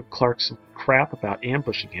starts to give Clark some crap about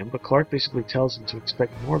ambushing him, but Clark basically tells him to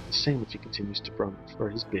expect more of the same if he continues to run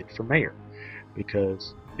for his bid for mayor,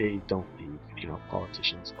 because they don't leave,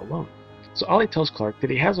 politicians alone. So Ollie tells Clark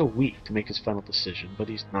that he has a week to make his final decision, but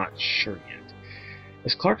he's not sure yet.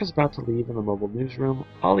 As Clark is about to leave in the mobile newsroom,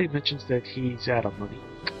 Ollie mentions that he's out of money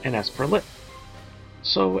and asks for a lift.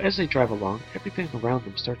 So as they drive along, everything around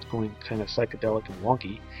them starts going kind of psychedelic and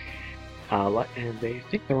wonky, and they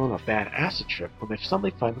think they're on a bad acid trip when they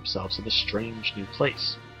suddenly find themselves in a strange new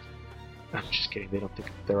place. I'm just kidding, they don't think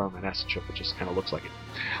they're on an acid trip, it just kind of looks like it.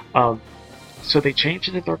 So they change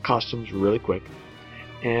into their costumes really quick,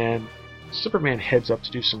 and Superman heads up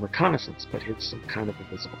to do some reconnaissance, but hits some kind of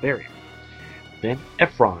invisible barrier. Then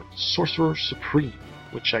Ephron, Sorcerer Supreme,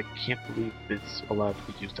 which I can't believe is allowed to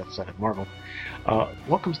be used outside of Marvel,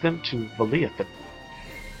 welcomes them to Valiathan,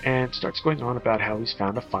 and starts going on about how he's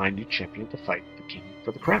found a fine new champion to fight the king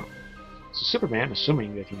for the crown. So Superman,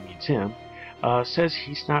 assuming that he means him, says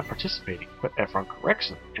he's not participating, but Ephron corrects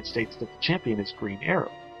him and states that the champion is Green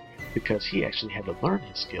Arrow, because he actually had to learn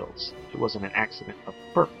his skills. It wasn't an accident of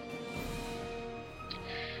birth.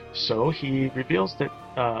 So he reveals that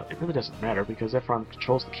it really doesn't matter, because Ephron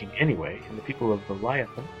controls the king anyway, and the people of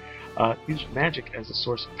Valiathan use magic as a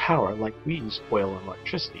source of power like we use oil and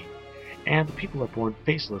electricity, and the people are born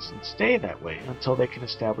faceless and stay that way until they can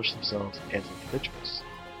establish themselves as individuals.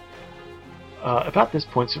 About this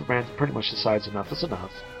point, Superman pretty much decides enough is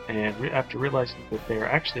enough, and after realizing that they are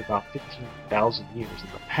actually about 15,000 years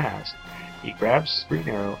in the past, he grabs Green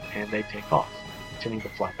Arrow and they take off, intending to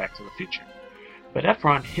fly back to the future. But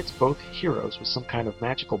Ephron hits both heroes with some kind of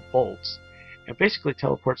magical bolts, and basically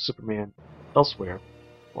teleports Superman elsewhere,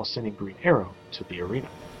 while sending Green Arrow to the arena.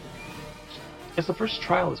 As the first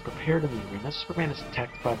trial is prepared in the arena, Superman is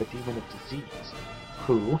attacked by the Demon of Disease,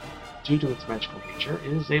 who, due to its magical nature,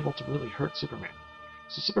 is able to really hurt Superman.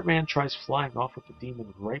 So Superman tries flying off with the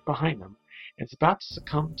demon right behind him, and is about to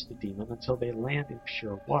succumb to the demon until they land in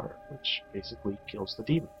pure water, which basically kills the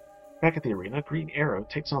demon. Back at the arena, Green Arrow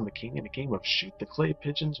takes on the King in a game of shoot the clay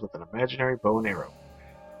pigeons with an imaginary bow and arrow.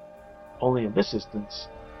 Only in this instance,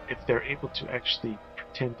 if they're able to actually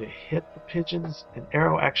pretend to hit the pigeons, an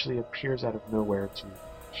arrow actually appears out of nowhere to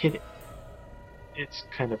hit it. It's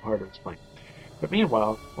kind of hard to explain. But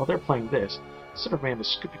meanwhile, while they're playing this, Superman is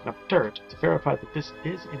scooping up dirt to verify that this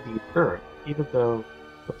is indeed Earth, even though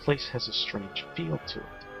the place has a strange feel to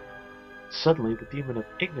it. Suddenly, the Demon of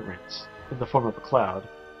Ignorance, in the form of a cloud,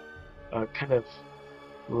 kind of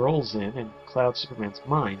rolls in and clouds Superman's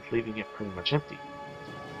mind, leaving it pretty much empty.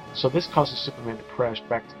 So this causes Superman to crash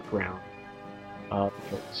back to the ground.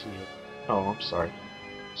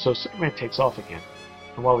 So Superman takes off again,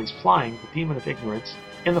 and while he's flying, the Demon of Ignorance,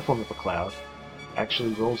 in the form of a cloud,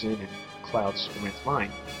 actually rolls in and clouds Superman's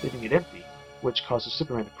mind, leaving it empty, which causes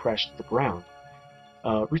Superman to crash to the ground.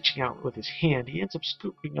 Reaching out with his hand, he ends up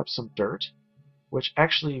scooping up some dirt, which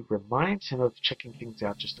actually reminds him of checking things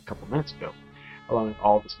out just a couple minutes ago, allowing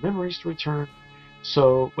all of his memories to return.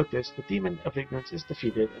 So with this, the Demon of Ignorance is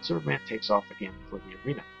defeated, and Superman takes off again for the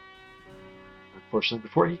arena. Unfortunately,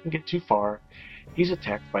 before he can get too far, he's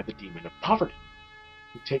attacked by the Demon of Poverty,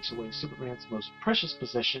 who takes away Superman's most precious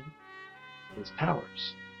possession, his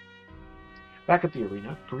powers. Back at the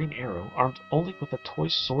arena, Green Arrow, armed only with a toy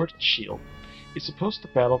sword and shield, is supposed to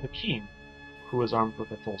battle the King, who is armed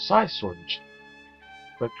with a full-size sword and shield.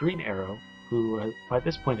 But Green Arrow, who by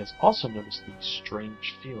this point has also noticed the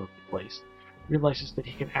strange feel of the place, realizes that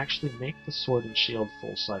he can actually make the sword and shield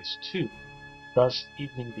full-size too, thus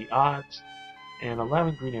evening the odds and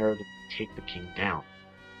allowing Green Arrow to take the King down.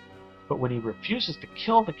 But when he refuses to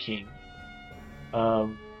kill the King,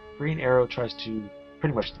 Green Arrow tries to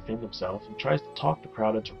pretty much defend himself and tries to talk the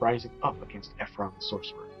crowd into rising up against Ephron the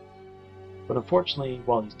Sorcerer. But unfortunately,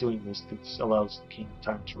 while he's doing this allows the King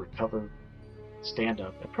time to recover, stand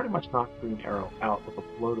up, and pretty much knock Green Arrow out with a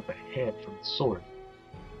blow to the head from the sword.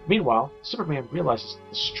 Meanwhile, Superman realizes that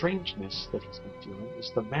the strangeness that he's been feeling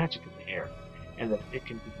is the magic in the air, and that it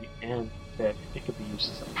can be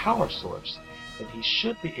used as a power source, and he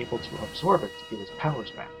should be able to absorb it to get his powers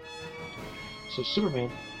back. So Superman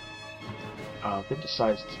then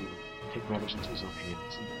decides to take matters into his own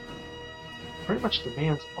hands and pretty much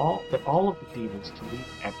demands that all of the demons to leave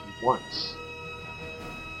at once.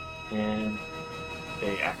 And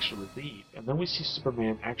they actually leave. And then we see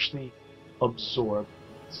Superman actually absorb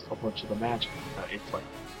a bunch of the magic. It's like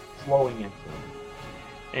flowing into him.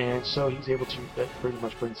 And so he's able to, that pretty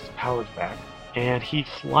much brings his powers back. And he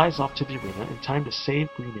flies off to the arena in time to save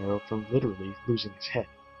Green Arrow from literally losing his head.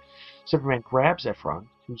 Superman grabs Ephron,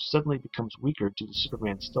 who suddenly becomes weaker due to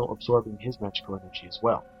Superman still absorbing his magical energy as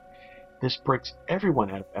well. This breaks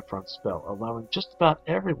everyone out of Ephron's spell, allowing just about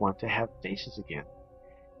everyone to have faces again.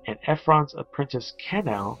 And Ephron's apprentice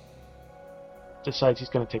Kenau decides he's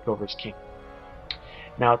going to take over as king.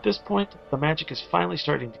 Now at this point, the magic is finally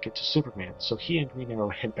starting to get to Superman, so he and Green Arrow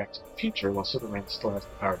head back to the future while Superman still has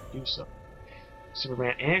the power to do so.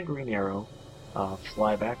 Superman and Green Arrow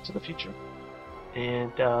fly back to the future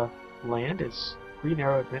and land as Green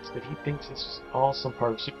Arrow admits that he thinks this is all some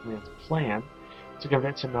part of Superman's plan to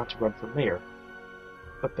convince him not to run for mayor,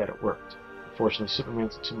 but that it worked. Unfortunately,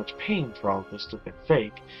 Superman's in too much pain for all of this to have been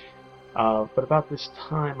fake, but about this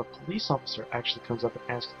time, a police officer actually comes up and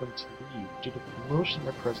asks them to leave due to the commotion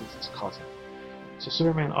their presence is causing. So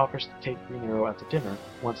Superman offers to take Green Arrow out to dinner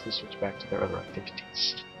once they switch back to their other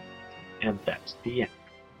activities. And that's the end.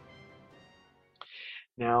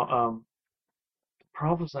 Now, the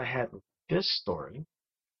problems I had with this story,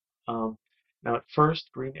 now at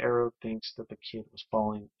first, Green Arrow thinks that the kid was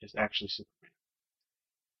falling is actually Superman.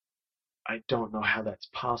 I don't know how that's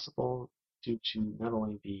possible due to not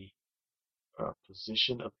only the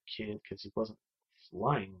position of the kid, because he wasn't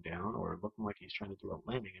flying down or looking like he's trying to do a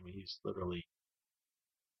landing. I mean, he's literally,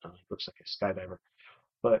 he looks like a skydiver.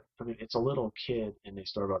 But, I mean, it's a little kid and they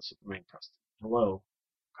start about Superman costume. Hello,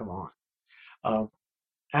 come on.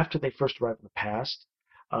 After they first arrived in the past,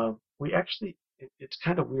 we actually, it's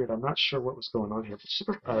kind of weird. I'm not sure what was going on here, but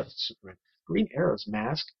Superman, Green Arrow's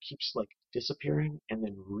mask keeps like disappearing and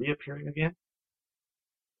then reappearing again,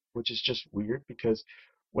 which is just weird because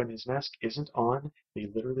when his mask isn't on, they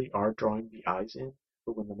literally are drawing the eyes in,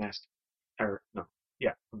 but when the mask, when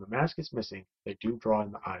the mask is missing, they do draw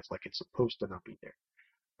in the eyes like it's supposed to not be there.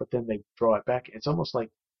 But then they draw it back. It's almost like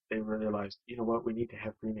they realized, you know what, we need to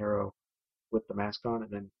have Green Arrow with the mask on,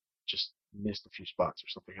 and then just missed a few spots or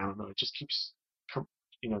something. I don't know. It just keeps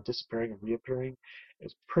disappearing and reappearing.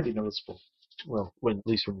 It's pretty noticeable. Well, at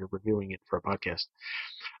least when you're reviewing it for a podcast.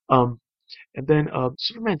 And then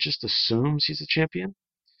Superman just assumes he's a champion.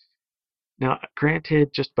 Now,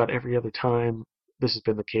 granted, just about every other time this has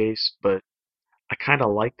been the case, but I kind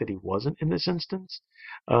of like that he wasn't in this instance.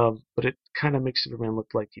 But it kind of makes Superman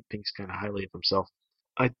look like he thinks kind of highly of himself.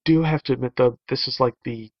 I do have to admit, though, this is like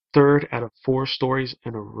the third out of 4 stories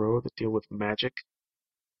in a row that deal with magic,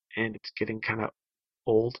 and it's getting kind of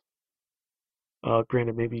old.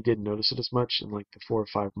 Granted, maybe you didn't notice it as much in like the 4 or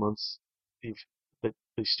 5 months that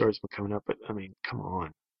these stories have been coming up, but I mean, come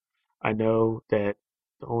on. I know that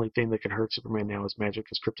the only thing that can hurt Superman now is magic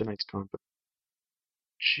because Kryptonite's gone, but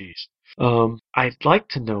jeez. I'd like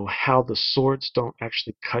to know how the swords don't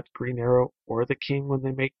actually cut Green Arrow or the King when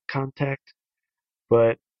they make contact,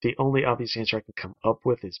 but the only obvious answer I can come up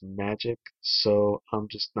with is magic, so I'm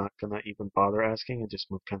just not going to even bother asking and just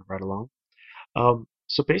move kind of right along.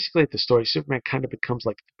 So basically, the story, Superman kind of becomes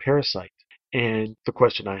like the parasite, and the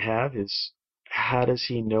question I have is, how does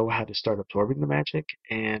he know how to start absorbing the magic,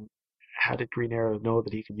 and how did Green Arrow know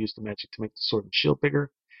that he could use the magic to make the sword and shield bigger?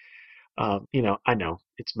 I know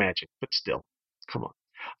it's magic, but still, come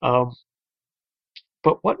on.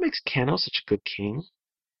 But what makes Kano such a good king?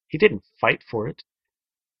 He didn't fight for it.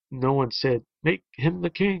 No one said, make him the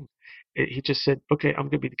king. He just said, okay, I'm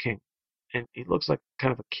going to be the king. And he looks like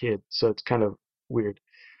kind of a kid, so it's kind of weird.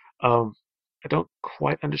 I don't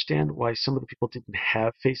quite understand why some of the people didn't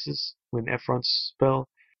have faces when Ephron's spell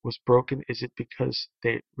was broken. Is it because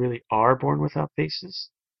they really are born without faces?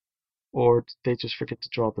 Or did they just forget to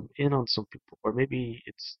draw them in on some people? Or maybe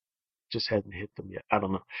it's just hadn't hit them yet. I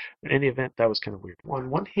don't know. In any event, that was kind of weird. On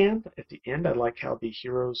one hand, at the end, I like how the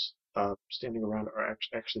heroes standing around are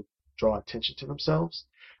actually draw attention to themselves.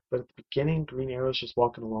 But at the beginning, Green Arrow's just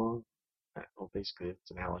walking along. Well, basically,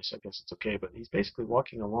 it's an alley, so I guess it's okay. But he's basically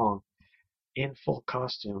walking along in full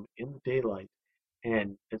costume in the daylight,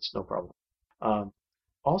 and it's no problem.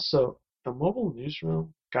 Also, the mobile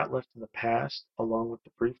newsroom got left in the past, along with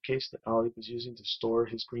the briefcase that Ollie was using to store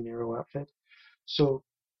his Green Arrow outfit. So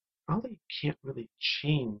Ollie can't really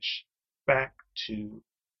change back to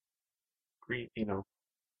Green.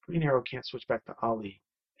 Green Arrow can't switch back to Ollie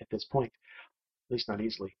at this point, at least not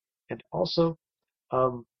easily. And also,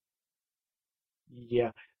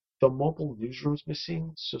 yeah, the mobile newsroom's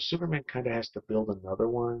missing, so Superman kind of has to build another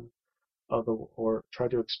one, or try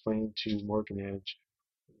to explain to Morgan Edge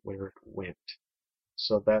where it went.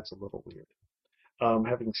 So that's a little weird.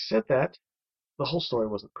 Having said that, the whole story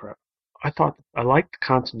wasn't crap. I liked the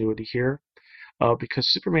continuity here,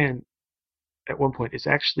 because Superman at one point is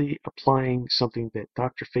actually applying something that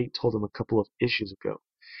Dr. Fate told him a couple of issues ago.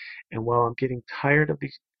 And while I'm getting tired of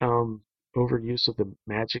the overuse of the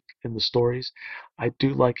magic in the stories, I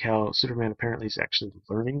do like how Superman apparently is actually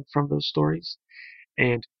learning from those stories,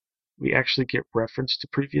 and we actually get reference to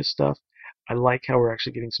previous stuff. I like how we're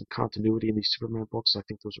actually getting some continuity in these Superman books. I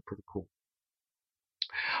think those are pretty cool.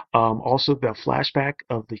 Also, the flashback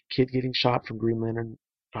of the kid getting shot from Green Lantern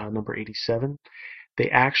number 87, they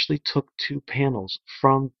actually took 2 panels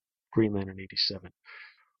from Green Lantern 87.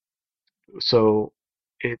 So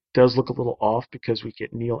it does look a little off because we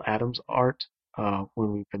get Neil Adams art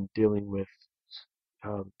when we've been dealing with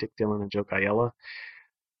Dick Dillon and Joe Giella.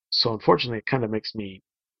 So unfortunately, it kind of makes me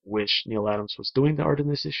wish Neil Adams was doing the art in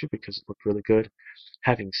this issue because it looked really good.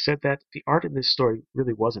 Having said that, the art in this story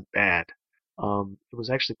really wasn't bad. It was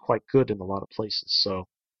actually quite good in a lot of places. So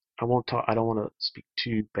I don't want to speak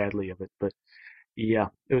too badly of it, but yeah,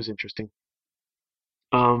 it was interesting.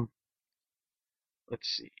 Let's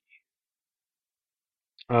see.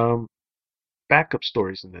 Backup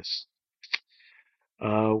stories in this.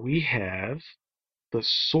 We have The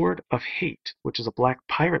Sword of Hate, which is a Black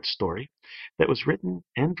Pirate story that was written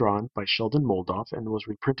and drawn by Sheldon Moldoff and was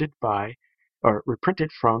reprinted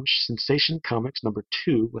from Sensation Comics number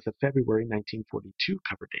 2 with a February 1942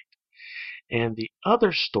 cover date. And the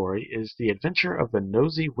other story is The Adventure of the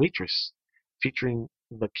Nosy Waitress, featuring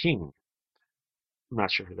the King. I'm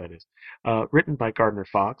not sure who that is. Written by Gardner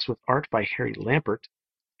Fox with art by Harry Lampert,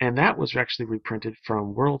 and that was actually reprinted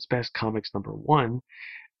from World's Best Comics number 1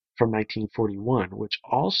 from 1941, which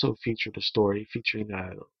also featured a story featuring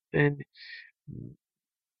a thin,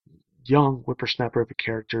 young whippersnapper of a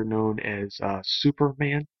character known as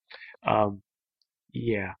Superman.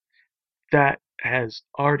 Yeah, that has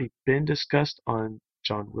already been discussed on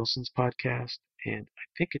John Wilson's podcast, and I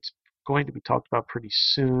think it's going to be talked about pretty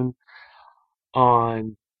soon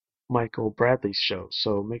on Michael Bradley's show.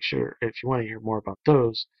 So make sure, if you want to hear more about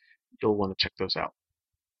those, you'll want to check those out.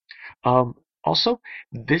 Also,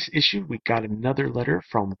 this issue we got another letter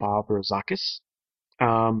from Bob Rozakis,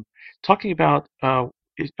 talking about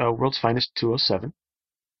World's Finest 207.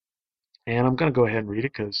 And I'm going to go ahead and read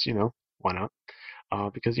it because, why not?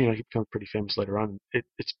 Because, he becomes pretty famous later on.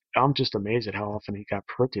 I'm just amazed at how often he got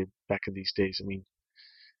printed back in these days. I mean,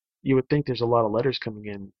 you would think there's a lot of letters coming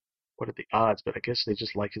in. What are the odds? But I guess they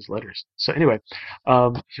just like his letters. So anyway,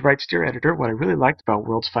 he writes, Dear Editor, what I really liked about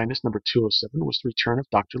World's Finest number 207 was the return of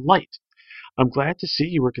Dr. Light. I'm glad to see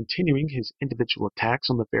you were continuing his individual attacks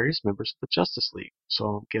on the various members of the Justice League. So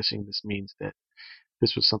I'm guessing this means that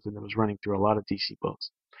this was something that was running through a lot of DC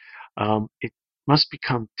books. It must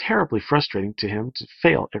become terribly frustrating to him to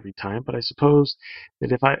fail every time, but I suppose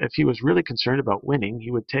that if he was really concerned about winning,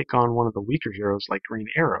 he would take on one of the weaker heroes like Green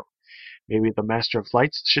Arrow. Maybe the Master of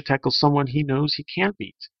Lights should tackle someone he knows he can't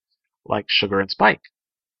beat, like Sugar and Spike.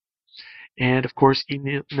 And of course, E.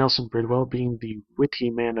 Nelson Bridwell, being the witty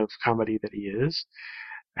man of comedy that he is,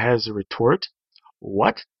 has a retort.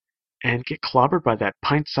 What? And get clobbered by that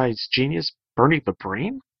pint-sized genius, Bernie the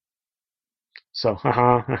Brain? So,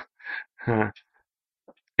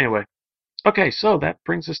 anyway. Okay, so that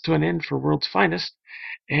brings us to an end for World's Finest,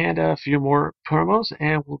 and a few more promos,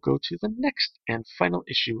 and we'll go to the next and final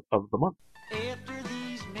issue of the month. After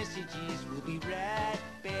these messages, we'll be right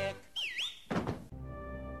back.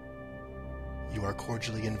 You are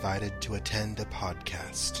cordially invited to attend a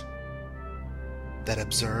podcast that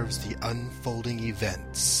observes the unfolding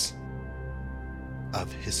events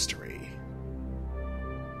of history.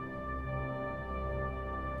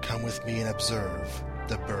 Come with me and observe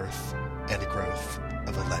the birth and growth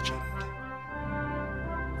of a legend.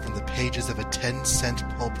 From the pages of a 10-cent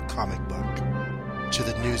pulp comic book to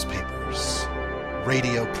the newspapers,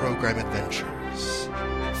 radio program adventures,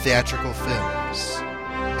 theatrical films,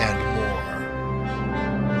 and more.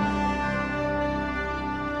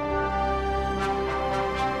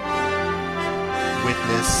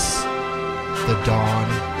 Witness the dawn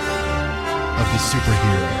of the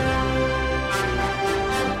superhero.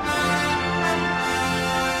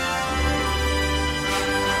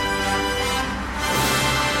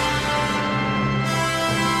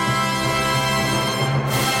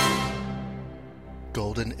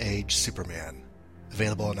 Golden Age Superman.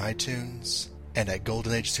 Available on iTunes and at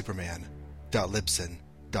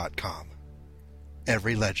goldenagesuperman.libsyn.com.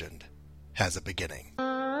 Every legend has a beginning.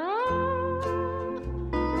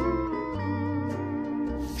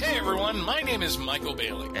 Hey everyone, my name is Michael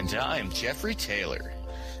Bailey. And I'm Jeffrey Taylor.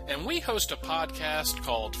 And we host a podcast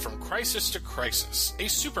called From Crisis to Crisis, a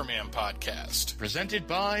Superman podcast. Presented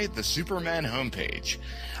by the Superman homepage.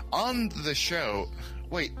 On the show...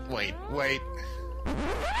 Wait.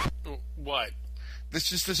 What? This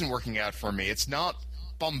just isn't working out for me. It's not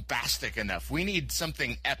bombastic enough. We need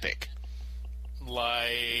something epic.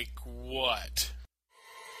 Like what?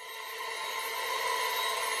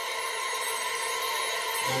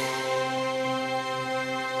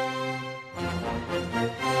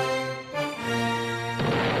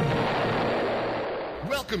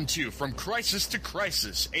 Welcome to From Crisis to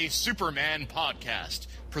Crisis, a Superman podcast.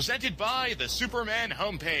 Presented by the Superman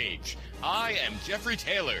homepage. I am Jeffrey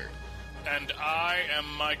Taylor. And I am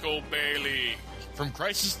Michael Bailey. From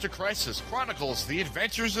Crisis to Crisis chronicles the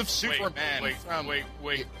adventures of Superman.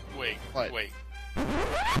 Wait.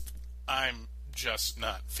 I'm just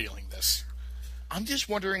not feeling this. I'm just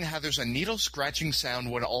wondering how there's a needle scratching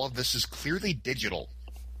sound when all of this is clearly digital.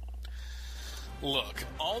 Look,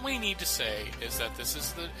 all we need to say is that this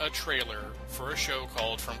is a trailer for a show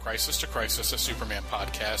called From Crisis to Crisis, a Superman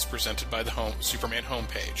podcast presented by the Superman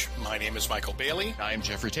homepage. My name is Michael Bailey. I'm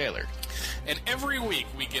Jeffrey Taylor. And every week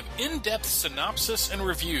we give in-depth synopsis and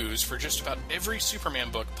reviews for just about every Superman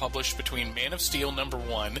book published between Man of Steel number 1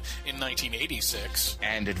 in 1986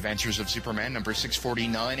 and Adventures of Superman number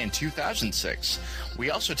 649 in 2006. We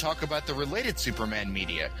also talk about the related Superman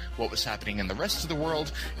media, what was happening in the rest of the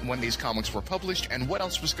world when these comics were published, and what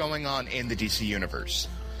else was going on in the DC Universe.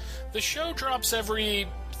 The show drops every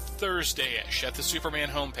Thursday-ish at the Superman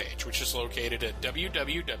homepage, which is located at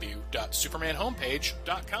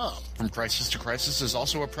www.supermanhomepage.com. From Crisis to Crisis is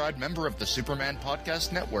also a proud member of the Superman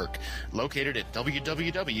Podcast Network, located at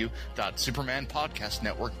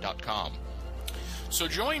www.supermanpodcastnetwork.com. So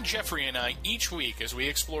join Jeffrey and I each week as we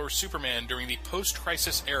explore Superman during the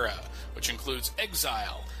post-crisis era, which includes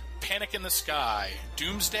Exile, Panic in the Sky,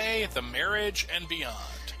 Doomsday, The Marriage, and beyond.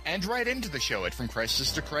 And write into the show at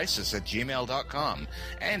FromCrisisToCrisis@gmail.com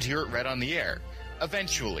and hear it read on the air.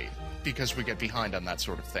 Eventually, because we get behind on that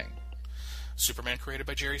sort of thing. Superman created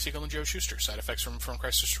by Jerry Siegel and Joe Shuster. Side effects from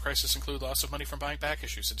Crisis to Crisis include loss of money from buying back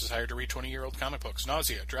issues, a desire to read 20-year-old comic books,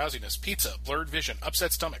 nausea, drowsiness, pizza, blurred vision,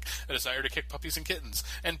 upset stomach, a desire to kick puppies and kittens,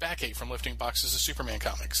 and backache from lifting boxes of Superman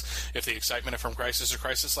comics. If the excitement of From Crisis to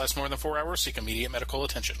Crisis lasts more than 4 hours, seek immediate medical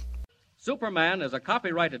attention. Superman is a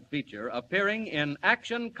copyrighted feature appearing in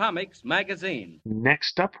Action Comics magazine.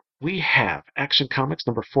 Next up, we have Action Comics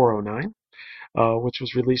number 409, which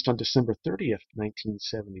was released on December 30th,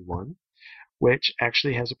 1971, which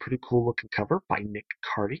actually has a pretty cool looking cover by Nick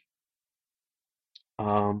Cardy.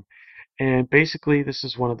 And basically, this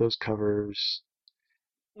is one of those covers.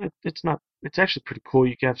 It's actually pretty cool.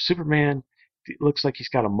 You have Superman. It looks like he's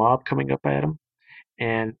got a mob coming up at him,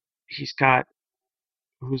 and he's got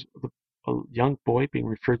a young boy being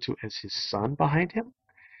referred to as his son behind him.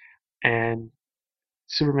 And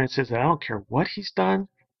Superman says that I don't care what he's done,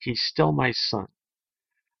 he's still my son.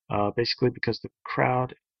 Basically, because the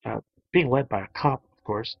crowd, being led by a cop, of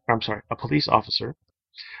course, a police officer,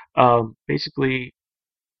 basically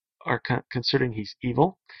are considering he's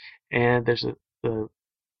evil. And there's the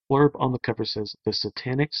blurb on the cover says, "The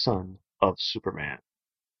Satanic Son of Superman."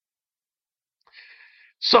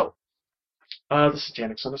 So, The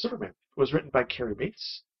Satanic Son of Superman was written by Cary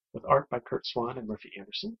Bates, with art by Kurt Swan and Murphy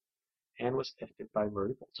Anderson, and was edited by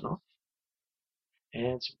Murray Boltinoff.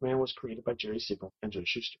 And Superman was created by Jerry Siegel and Joe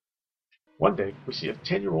Shuster. One day, we see a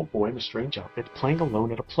 10-year-old boy in a strange outfit playing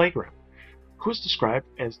alone at a playground, who is described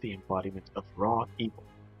as the embodiment of raw evil.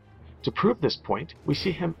 To prove this point, we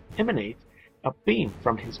see him emanate a beam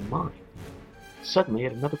from his mind. Suddenly,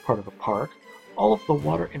 at another part of the park, all of the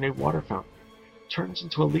water in a water fountain turns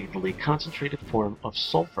into a lethally concentrated form of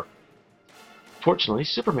sulfur. Fortunately,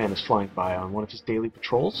 Superman is flying by on one of his daily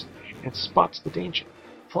patrols and spots the danger.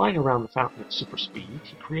 Flying around the fountain at super speed,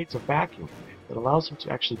 he creates a vacuum that allows him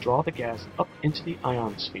to actually draw the gas up into the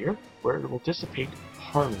ionosphere, where it will dissipate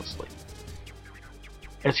harmlessly.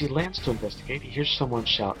 As he lands to investigate, he hears someone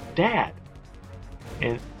shout, "Dad!"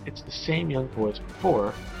 And it's the same young boy as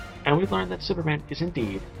before, and we learn that Superman is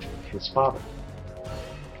indeed his father.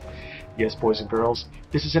 Yes, boys and girls,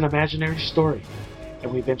 this is an imaginary story,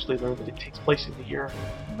 and we eventually learn that it takes place in the year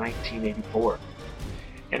 1984.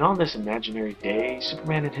 And on this imaginary day,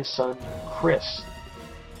 Superman and his son, Chris,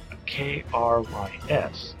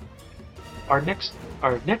 K-R-Y-S, are next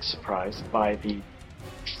surprised by the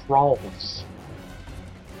Trolls.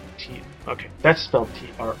 Okay, that's spelled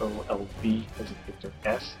T-R-O-L-V as in Victor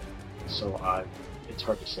S, so it's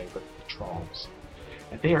hard to say, but the Trolls.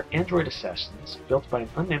 And they are android assassins built by an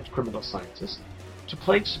unnamed criminal scientist to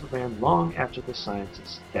plague Superman long after the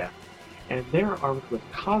scientist's death, and they are armed with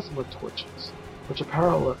Cosmo torches, which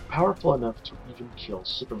are powerful enough to even kill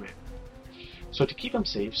Superman. So to keep him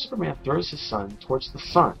safe, Superman throws his son towards the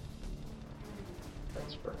sun.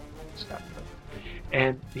 That's for Scott.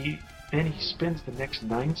 And then he spends the next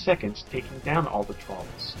 9 seconds taking down all the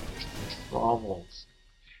Trolls.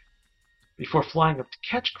 Before flying up to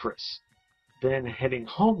catch Chris, then heading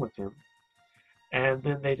home with him, and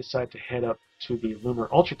then they decide to head up to the Lunar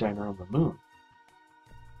Ultra Diner on the moon.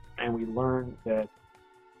 And we learn that,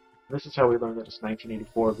 this is how we learn that it's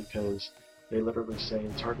 1984, because they literally say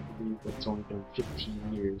it's hard to believe that it's only been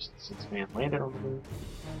 15 years since man landed on the moon,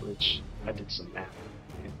 which I did some math,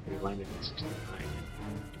 and they landed in 69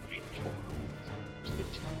 and 84. It was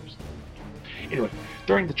 15 years. Anyway,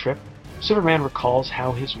 during the trip, Superman recalls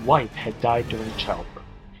how his wife had died during childbirth,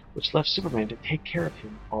 which left Superman to take care of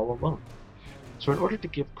him all alone. So in order to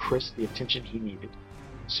give Chris the attention he needed,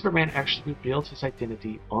 Superman actually revealed his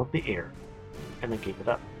identity on the air, and then gave it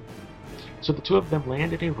up. So the two of them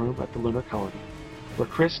land in a room at the lunar colony, where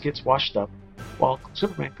Chris gets washed up, while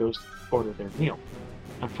Superman goes to order their meal.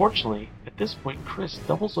 Unfortunately, at this point, Chris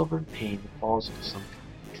doubles over in pain and falls into some kind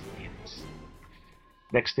of trance.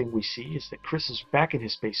 Next thing we see is that Chris is back in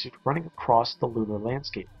his spacesuit running across the lunar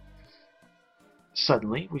landscape.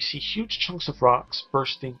 Suddenly, we see huge chunks of rocks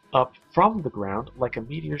bursting up from the ground like a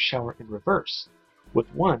meteor shower in reverse,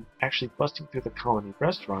 with one actually busting through the colony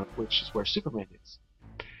restaurant, which is where Superman is.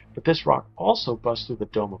 But this rock also busts through the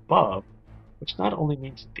dome above, which not only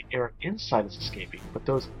means that the air inside is escaping, but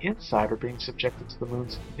those inside are being subjected to the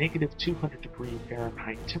moon's negative 200 degree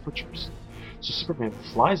Fahrenheit temperatures. So Superman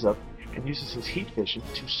flies up and uses his heat vision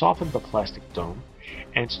to soften the plastic dome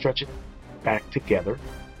and stretch it back together,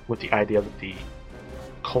 with the idea that the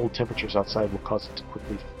cold temperatures outside will cause it to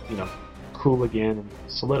quickly, cool again and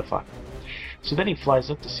solidify. So then he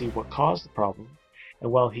flies up to see what caused the problem,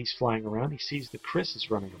 and while he's flying around, he sees that Chris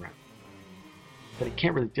is running around. But he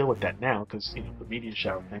can't really deal with that now, because, the meteor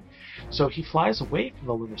shower thing. So he flies away from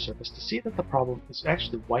the lunar surface to see that the problem is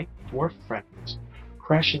actually white dwarf fragments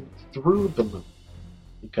crashing through the moon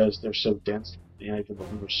because they're so dense, even the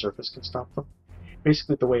lunar surface can stop them.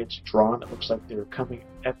 Basically, the way it's drawn, it looks like they're coming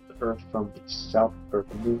at the Earth from the south, or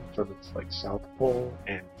the moon from its south pole,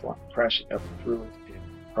 and crashing up through it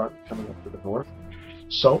and coming up to the north.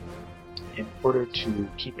 So, in order to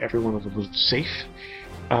keep everyone on the moon safe,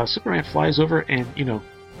 Superman flies over and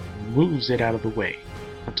moves it out of the way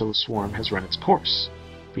until the swarm has run its course,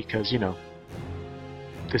 because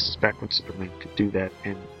this is back when Superman could do that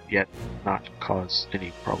and yet not cause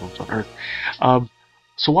any problems on Earth.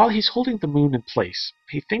 So while he's holding the moon in place,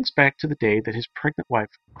 he thinks back to the day that his pregnant wife,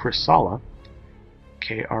 Krysalla,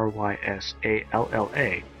 Kryssalla,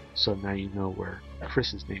 so now you know where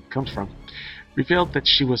Chris's name comes from, revealed that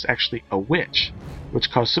she was actually a witch,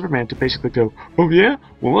 which caused Superman to basically go, "Oh yeah?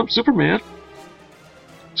 Well, I'm Superman."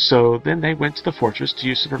 So then they went to the fortress to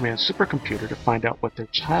use Superman's supercomputer to find out what their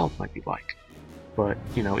child might be like. But,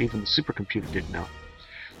 even the supercomputer didn't know.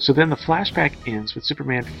 So then the flashback ends with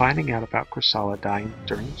Superman finding out about Krysalla dying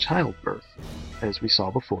during childbirth, as we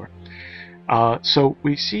saw before. So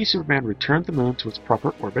we see Superman return the moon to its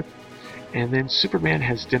proper orbit, and then Superman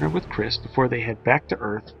has dinner with Chris before they head back to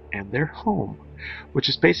Earth and their home, which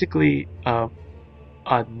is basically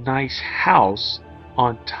a nice house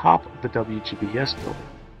on top of the WGBS building.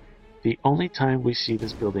 The only time we see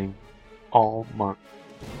this building all month.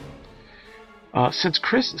 Since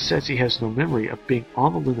Chris says he has no memory of being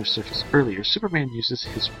on the lunar surface earlier, Superman uses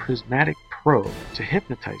his prismatic probe to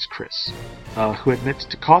hypnotize Chris, who admits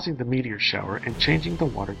to causing the meteor shower and changing the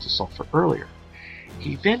water to sulfur earlier.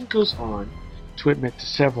 He then goes on to admit to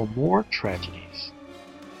several more tragedies,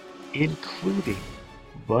 including,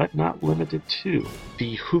 but not limited to,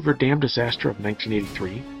 the Hoover Dam disaster of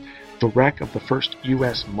 1983, the wreck of the first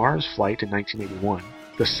U.S. Mars flight in 1981,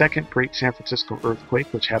 the second Great San Francisco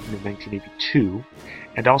earthquake, which happened in 1982,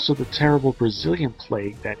 and also the terrible Brazilian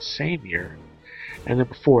plague that same year. And then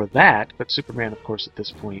before that, but Superman, of course, at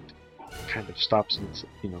this point, kind of stops and,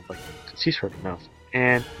 because he's heard enough.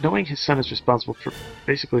 And knowing his son is responsible for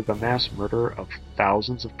basically the mass murder of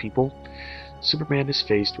thousands of people, Superman is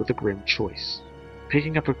faced with a grim choice.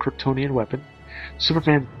 Picking up a Kryptonian weapon,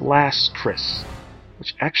 Superman blasts Chris,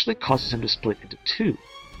 which actually causes him to split into two.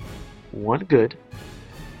 One good,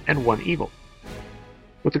 and one evil.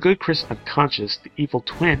 With the good Chris unconscious, the evil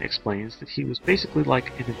twin explains that he was basically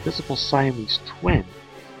like an invisible Siamese twin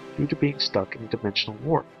due to being stuck in a dimensional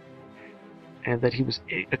warp, and that he was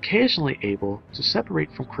occasionally able to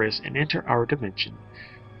separate from Chris and enter our dimension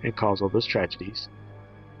and cause all those tragedies.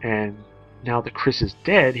 And now that Chris is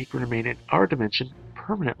dead, he can remain in our dimension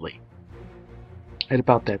permanently. At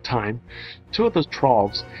about that time, two of those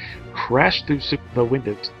trolls crashed through the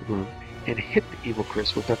window to the room and hit the evil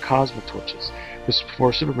Chris with their Cosmo torches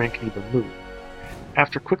before Superman can even move.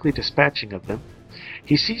 After quickly dispatching of them,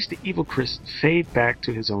 he sees the evil Chris fade back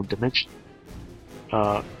to his own dimension.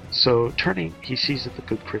 So turning, he sees that the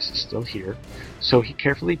good Chris is still here, so he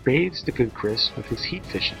carefully bathes the good Chris with his heat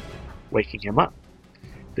vision, waking him up.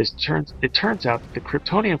 It turns out that the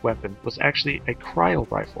Kryptonian weapon was actually a cryo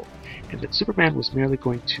rifle, and that Superman was merely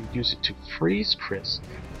going to use it to freeze Chris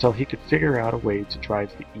until he could figure out a way to drive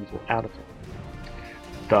the evil out of him.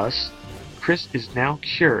 Thus, Chris is now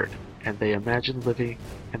cured, and they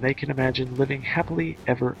can imagine living happily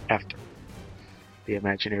ever after. The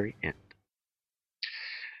imaginary end.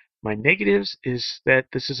 My negatives is that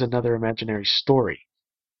this is another imaginary story.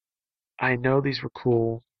 I know these were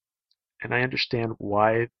cool, and I understand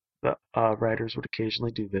why the writers would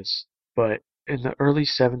occasionally do this, but in the early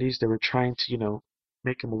 70s they were trying to,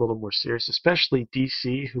 make him a little more serious, especially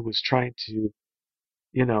DC, who was trying to,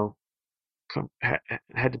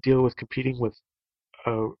 had to deal with competing with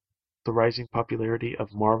the rising popularity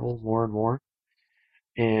of Marvel more and more,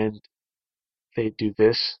 and they do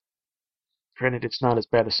this. Granted, it's not as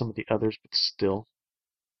bad as some of the others, but still.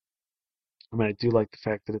 I mean, I do like the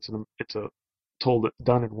fact that it's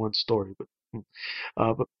done in one story,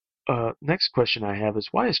 but next question I have is,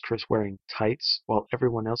 why is Chris wearing tights while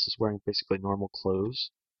everyone else is wearing basically normal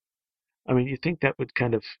clothes? I mean, you think that would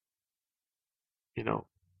kind of, I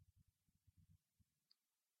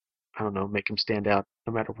don't know, make him stand out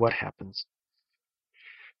no matter what happens.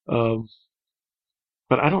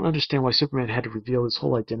 But I don't understand why Superman had to reveal his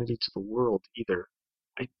whole identity to the world either.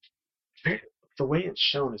 The way it's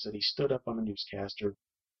shown is that he stood up on a newscaster,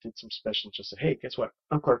 did some special, and just said, "Hey, guess what?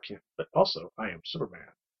 I'm Clark Kent, but also I am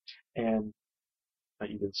Superman." And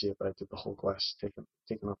you didn't see it, but I did the whole glass, taking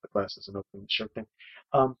off the glasses and opening the shirt thing.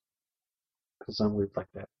 Because I'm weird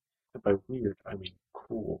like that. And by weird, I mean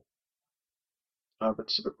cool.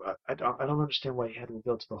 But I don't understand why he had to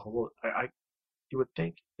reveal to the whole world. you would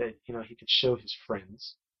think that, he could show his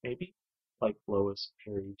friends, maybe, like Lois,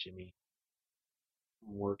 Perry, Jimmy,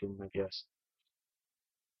 Morgan, I guess,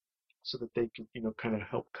 so that they could, kind of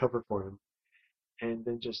help cover for him, and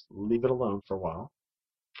then just leave it alone for a while.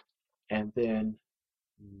 And then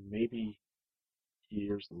maybe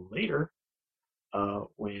years later,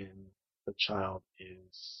 when the child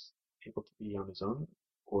is able to be on his own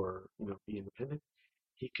or, be independent,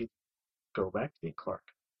 he could go back to being Clark.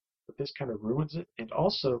 But this kind of ruins it, and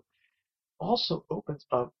also opens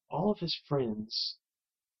up all of his friends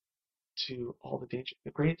to all the danger.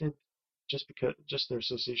 Granted, just their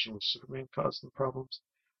association with Superman caused them problems,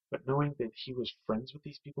 but knowing that he was friends with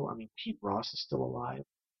these people, I mean, Pete Ross is still alive,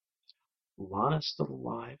 Lana's still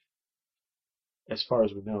alive, as far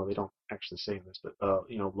as we know. They don't actually say this, but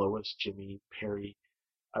Lois, Jimmy, Perry.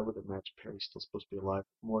 I would imagine Perry's still supposed to be alive.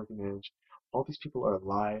 Morgan Edge. All these people are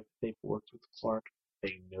alive. They've worked with Clark.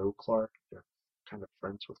 They know Clark. They're kind of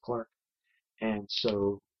friends with Clark. And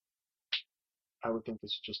so I would think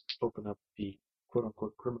this would just open up the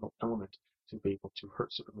quote-unquote criminal element to be able to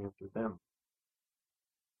hurt Superman through them.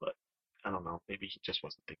 But I don't know. Maybe he just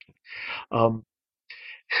wasn't thinking.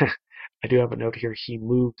 I do have a note here. He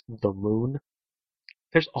moved the moon.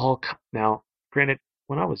 Now, granted,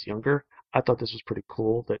 when I was younger, I thought this was pretty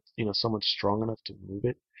cool that, someone's strong enough to move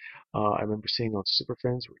it. I remember seeing on Super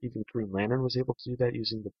Friends where even Green Lantern was able to do that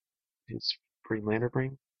using his Green Lantern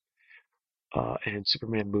ring. And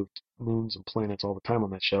Superman moved moons and planets all the time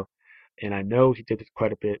on that show. And I know he did it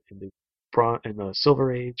quite a bit in the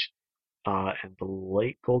Silver Age, and the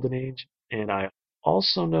late Golden Age. And I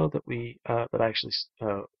also know that I actually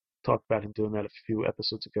talked about him doing that a few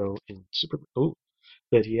episodes ago in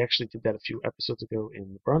that he actually did that a few episodes ago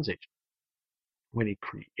in the Bronze Age, when he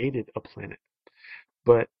created a planet.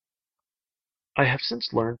 But I have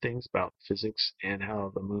since learned things about physics and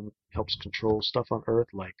how the moon helps control stuff on Earth,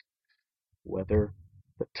 like weather,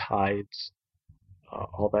 the tides,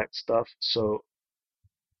 all that stuff. So,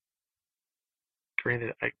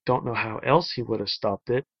 granted, I don't know how else he would have stopped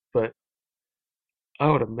it, but I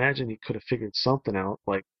would imagine he could have figured something out,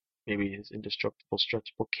 like maybe his indestructible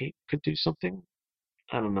stretchable cape could do something.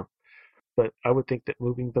 I don't know. But I would think that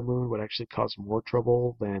moving the moon would actually cause more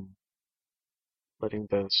trouble than letting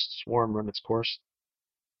the swarm run its course.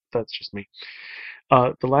 That's just me.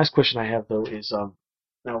 The last question I have, though, is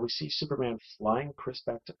now we see Superman flying Chris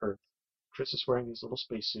back to Earth. Chris is wearing his little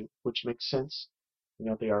spacesuit, which makes sense.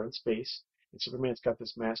 They are in space, and Superman's got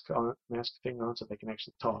this mask thing on so they can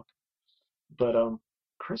actually talk. But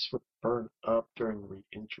Chris would burn up during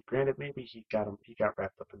re-entry. Granted, maybe he got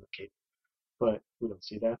wrapped up in the cape, but we don't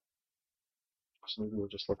see that. So maybe we'll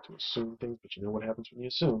just look to assume things, but you know what happens when you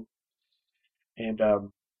assume. And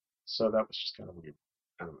so that was just kind of weird.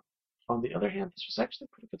 I don't know. On the other hand, this was actually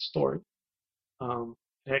a pretty good story.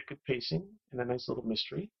 It had good pacing and a nice little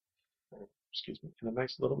mystery.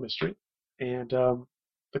 And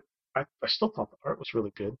I still thought the art was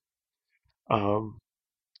really good.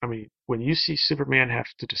 I mean, when you see Superman have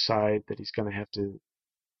to decide that he's going to have to,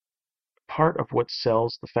 part of what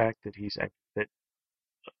sells the fact that that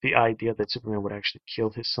the idea that Superman would actually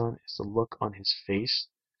kill his son is the look on his face.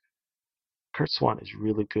 Curt Swan is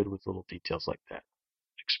really good with little details like that.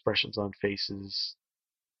 Expressions on faces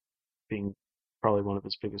being probably one of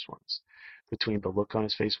his biggest ones. Between the look on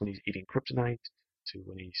his face when he's eating kryptonite, to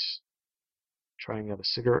when he's trying out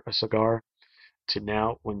a cigar, to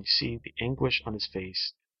now when you see the anguish on his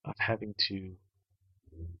face of having to,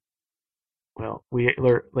 well, we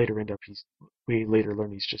later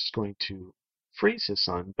learn he's just going to freeze his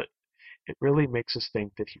son, but it really makes us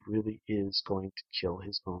think that he really is going to kill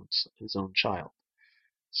his own child.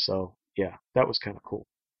 So yeah, that was kind of cool.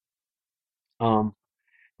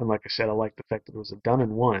 And like I said, I like the fact that it was a done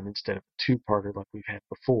in one instead of a two-parter like we've had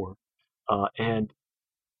before. And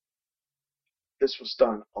this was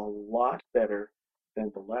done a lot better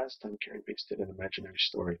than the last time Cary Bates did an imaginary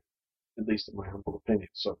story, at least in my humble opinion.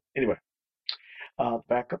 So anyway,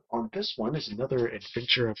 back up on this one is another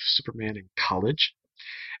adventure of Superman in college.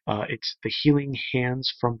 It's The Healing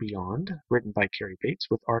Hands from Beyond, written by Cary Bates,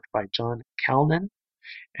 with art by John Calnan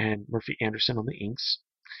and Murphy Anderson on the inks.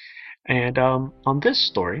 And on this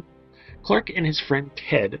story, Clark and his friend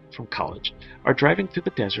Ted from college are driving through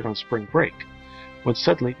the desert on spring break, when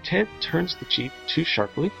suddenly Ted turns the Jeep too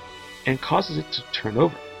sharply and causes it to turn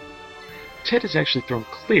over. Ted is actually thrown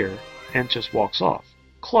clear and just walks off.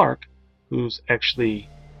 Clark, who's actually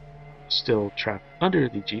still trapped under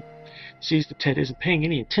the Jeep, sees that Ted isn't paying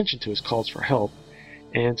any attention to his calls for help,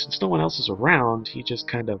 and since no one else is around, he just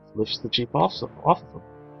kind of lifts the Jeep off of him.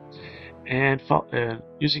 And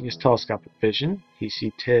using his telescopic vision, he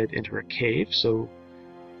sees Ted enter a cave. So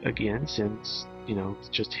again, since it's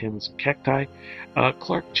just him and some cacti,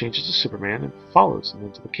 Clark changes to Superman and follows him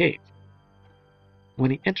into the cave.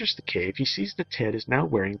 When he enters the cave, he sees that Ted is now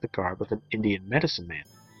wearing the garb of an Indian medicine man.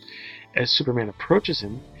 As Superman approaches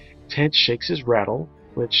him, Ted shakes his rattle,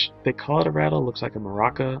 which they call it a rattle, looks like a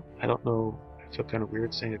maraca. I don't know, I feel kind of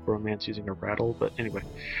weird saying a grown man's using a rattle, but anyway.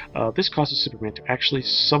 This causes Superman to actually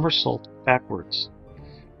somersault backwards,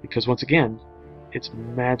 because once again, it's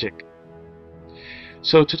magic.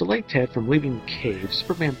 So to delay Ted from leaving the cave,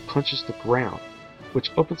 Superman punches the ground, which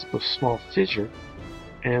opens up a small fissure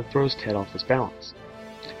and throws Ted off his balance.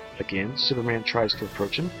 Again, Superman tries to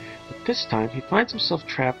approach him, but this time he finds himself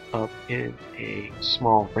trapped up in a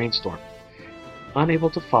small rainstorm, unable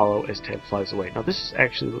to follow as Ted flies away. Now this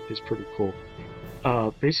is pretty cool.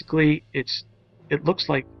 Basically, it looks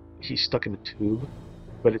like he's stuck in a tube,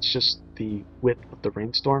 but it's just the width of the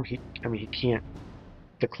rainstorm. He can't.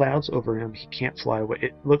 The clouds over him, he can't fly away.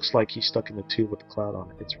 It looks like he's stuck in the tube with the cloud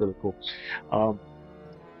on it. It's really cool.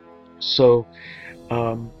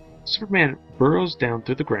 Superman burrows down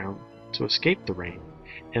through the ground to escape the rain,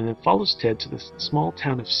 and then follows Ted to the small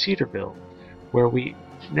town of Cedarville, where we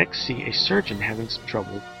next see a surgeon having some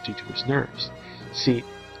trouble due to his nerves. See,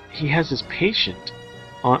 he has his patient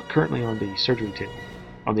currently on the surgery table,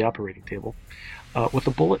 on the operating table, with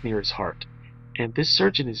a bullet near his heart. And this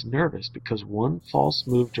surgeon is nervous because one false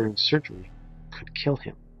move during surgery could kill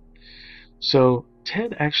him. So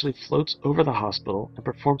Ted actually floats over the hospital and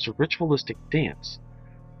performs a ritualistic dance,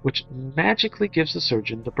 which magically gives the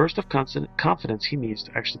surgeon the burst of confidence he needs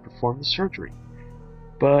to actually perform the surgery.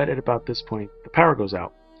 But at about this point, the power goes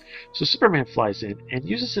out. So Superman flies in and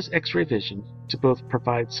uses his X-ray vision to both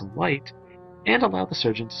provide some light and allow the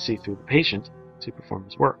surgeon to see through the patient to perform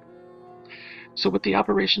his work. So with the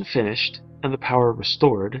operation finished and the power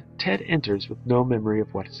restored, Ted enters with no memory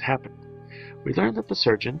of what has happened. We learn that the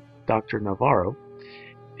surgeon, Dr. Navarro,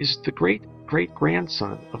 is the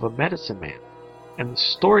great-great-grandson of a medicine man, and the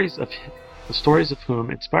stories of whom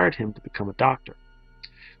inspired him to become a doctor.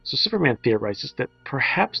 So Superman theorizes that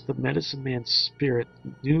perhaps the medicine man's spirit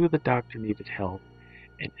knew the doctor needed help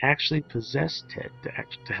and actually possessed Ted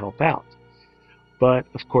to help out. But,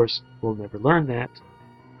 of course, we'll never learn that.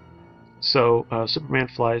 So Superman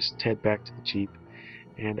flies Ted back to the Jeep,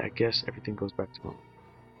 and I guess everything goes back to normal.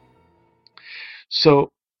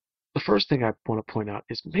 So the first thing I want to point out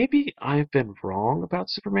is maybe I've been wrong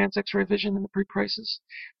about Superman's X-ray vision in the pre-crisis.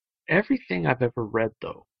 Everything I've ever read,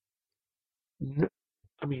 though,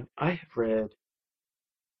 I have read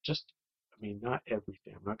not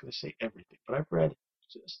everything. I'm not going to say everything, but I've read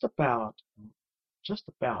just about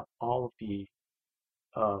all of the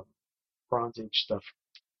Bronze Age stuff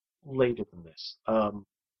later than this.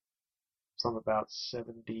 From about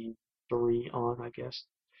 73 on, I guess.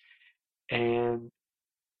 And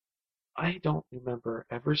I don't remember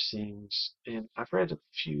ever seeing, and I've read a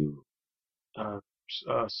few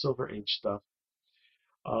Silver Age stuff,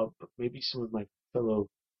 but maybe some of my fellow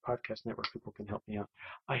podcast network people can help me out.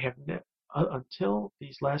 I have until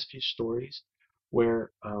these last few stories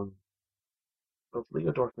where both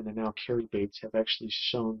Leo Dorfman and now Carrie Bates have actually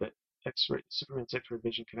shown that Superman's X-ray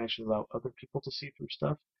vision can actually allow other people to see through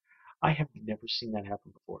stuff. I have never seen that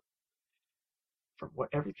happen before. From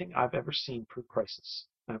everything I've ever seen pre-crisis,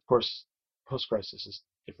 and of course post-crisis is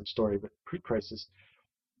a different story, but pre-crisis,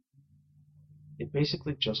 it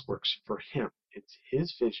basically just works for him. It's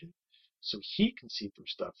his vision, so he can see through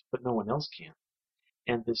stuff, but no one else can.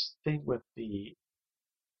 And this thing with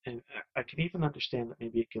and I can even understand that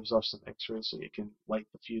maybe it gives off some X-rays so it can light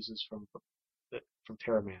the fuses from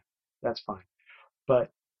Terraman. That's fine.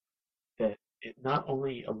 But that it not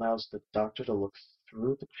only allows the doctor to look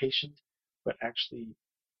through the patient, but actually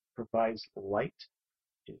provides light,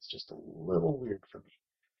 is just a little weird for me.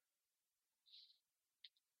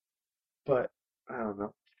 But, I don't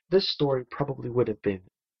know. This story probably would have been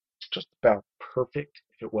just about perfect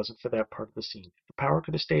if it wasn't for that part of the scene. If the power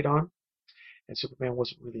could have stayed on, and Superman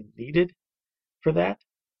wasn't really needed for that,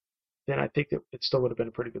 then I think that it still would have been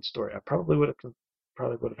a pretty good story. I probably would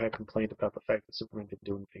have had complaint about the fact that Superman didn't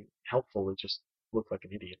do anything helpful. It just looked like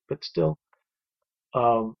an idiot. But still,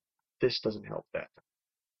 this doesn't help that.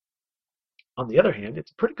 On the other hand,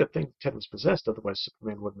 it's a pretty good thing that Ted was possessed, otherwise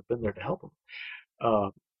Superman wouldn't have been there to help him.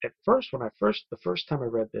 At first, the first time I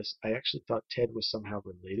read this, I actually thought Ted was somehow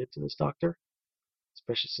related to this doctor,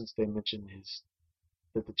 especially since they mentioned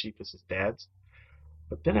that the Jeep is his dad's.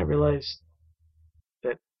 But then I realized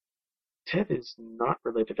that Ted is not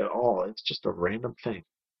related at all. It's just a random thing.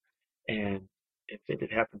 And if it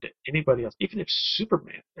had happened to anybody else, even if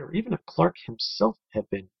Superman or even if Clark himself had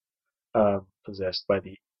been possessed by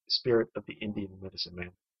the spirit of the Indian medicine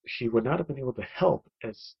man, he would not have been able to help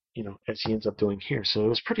as he ends up doing here. So it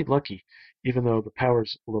was pretty lucky, even though the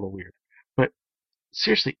power's a little weird. But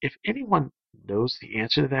seriously, if anyone knows the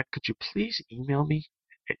answer to that, could you please email me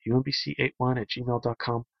at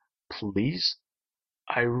umbc81@gmail.com? Please.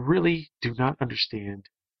 I really do not understand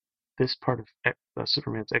this part of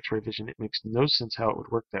Superman's X-ray vision. It makes no sense how it would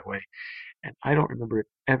work that way, and I don't remember it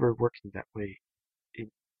ever working that way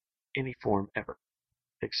in any form ever,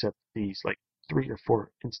 except these like 3 or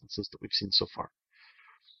 4 instances that we've seen so far.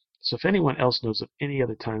 So if anyone else knows of any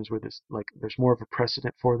other times where there's more of a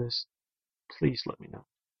precedent for this, please let me know.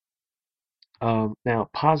 Now,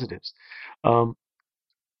 positives.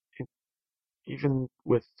 Even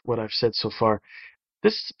with what I've said so far,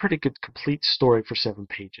 this is a pretty good complete story for 7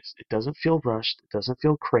 pages. It doesn't feel rushed. It doesn't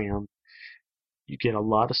feel crammed. You get a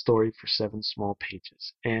lot of story for 7 small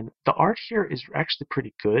pages. And the art here is actually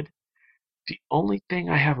pretty good. The only thing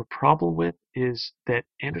I have a problem with is that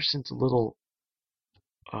Anderson's a little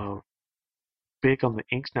big on the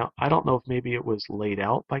inks. Now, I don't know if maybe it was laid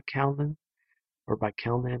out by Kalman, or by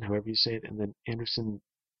Kalman, however you say it, and then Anderson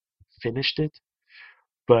finished it.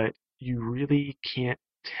 But you really can't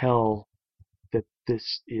tell that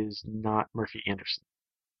this is not Murphy Anderson.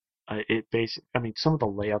 Some of the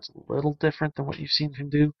layout's a little different than what you've seen him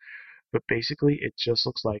do, but basically it just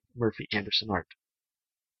looks like Murphy Anderson art.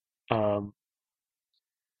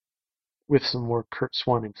 With some more Kurt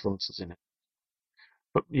Swan influences in it.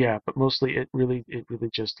 But mostly it really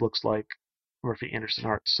just looks like Murphy Anderson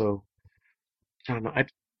art. So I don't know. I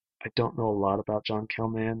don't know a lot about John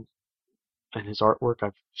Kalman and his artwork.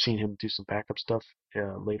 I've seen him do some backup stuff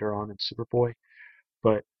later on in Superboy,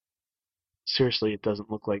 but seriously, it doesn't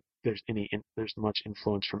look like there's much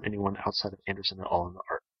influence from anyone outside of Anderson at all in the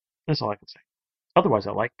art. That's all I can say. Otherwise,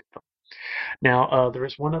 I liked it though. Now, there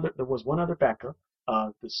was one other backup,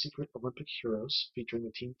 The Secret Olympic Heroes, featuring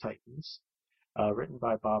the Teen Titans, written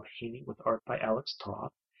by Bob Haney with art by Alex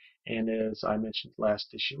Toth. And as I mentioned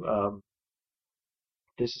last issue,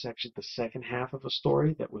 this is actually the second half of a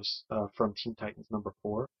story that was from Teen Titans number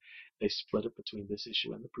 4. They split it between this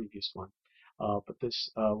issue and the previous one. But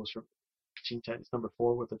this was from Teen Titans number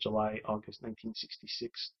 4 with a July-August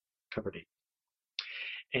 1966 cover date.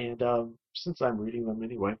 And since I'm reading them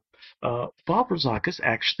anyway, Bob Rozakis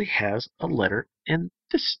actually has a letter in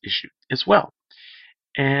this issue as well.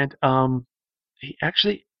 And he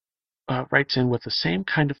actually writes in with the same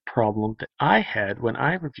kind of problem that I had when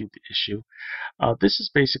I reviewed the issue. This is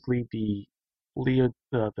basically the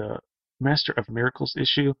Master of Miracles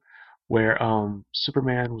issue, where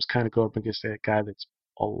Superman was kind of going up against that guy that's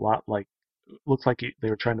a lot like, looked like they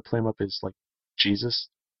were trying to play him up as like Jesus.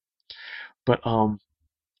 But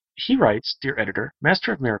he writes, "Dear editor,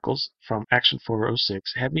 Master of Miracles from Action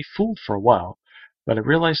 406 had me fooled for a while, but I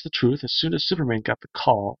realized the truth as soon as Superman got the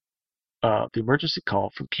call, the emergency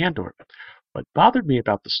call from Kandor. What bothered me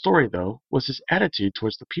about the story, though, was his attitude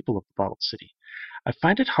towards the people of the Bottled City. I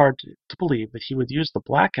find it hard to believe that he would use the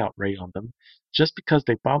blackout ray on them just because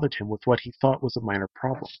they bothered him with what he thought was a minor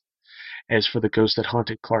problem. As for the ghost that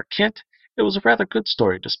haunted Clark Kent, it was a rather good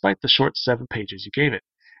story despite the short 7 pages you gave it.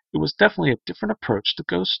 It was definitely a different approach to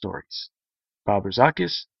ghost stories. Bob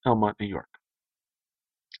Rozakis, Elmont, New York."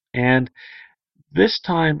 And this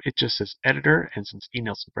time it just says editor, and since E.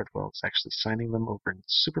 Nelson Bridwell is actually signing them over in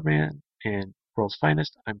Superman and World's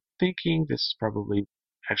Finest, I'm thinking this is probably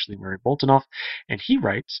actually Murray Boltinoff, and he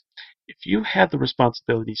writes, "If you had the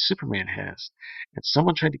responsibility Superman has, and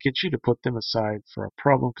someone tried to get you to put them aside for a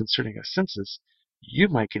problem concerning a census, you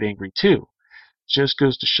might get angry too. Just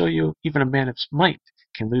goes to show you, even a man of might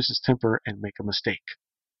can lose his temper and make a mistake."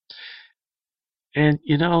 And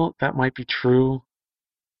that might be true,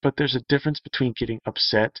 but there's a difference between getting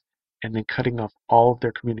upset and then cutting off all of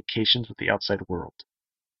their communications with the outside world.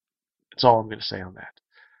 That's all I'm going to say on that.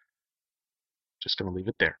 Just going to leave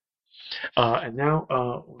it there. And now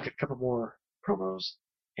we'll get a couple more promos,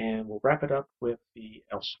 and we'll wrap it up with the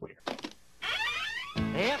Elsewhere.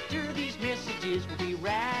 After these messages, we'll be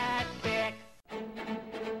right back.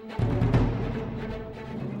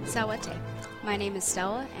 Sawate. My name is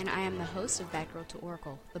Stella, and I am the host of Batgirl to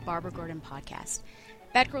Oracle, the Barbara Gordon podcast.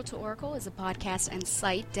 Batgirl to Oracle is a podcast and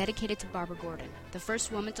site dedicated to Barbara Gordon, the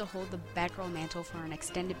first woman to hold the Batgirl mantle for an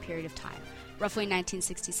extended period of time, roughly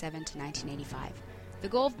 1967 to 1985. The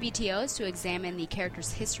goal of BTO is to examine the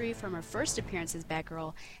character's history from her first appearance as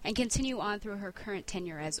Batgirl and continue on through her current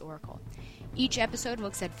tenure as Oracle. Each episode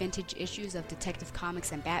looks at vintage issues of Detective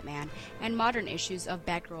Comics and Batman, and modern issues of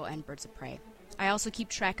Batgirl and Birds of Prey. I also keep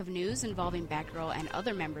track of news involving Batgirl and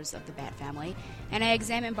other members of the Bat family, and I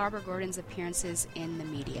examine Barbara Gordon's appearances in the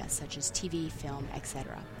media, such as TV, film,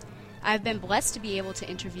 etc. I've been blessed to be able to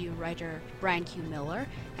interview writer Brian Q. Miller,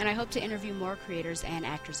 and I hope to interview more creators and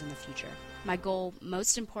actors in the future. My goal,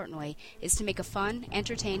 most importantly, is to make a fun,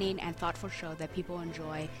 entertaining, and thoughtful show that people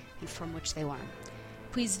enjoy and from which they learn.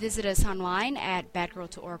 Please visit us online at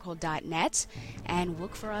batgirltooracle.net and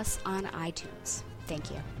look for us on iTunes. Thank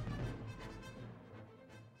you.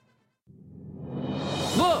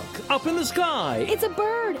 Look, up in the sky. It's a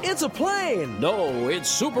bird. It's a plane. No, it's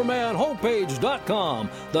SupermanHomepage.com,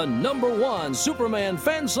 the #1 Superman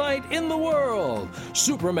fan site in the world.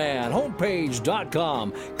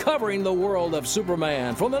 SupermanHomepage.com, covering the world of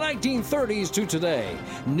Superman from the 1930s to today.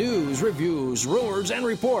 News, reviews, rumors, and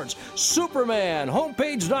reports.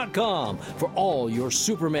 SupermanHomepage.com for all your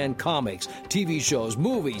Superman comics, TV shows,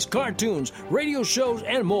 movies, cartoons, radio shows,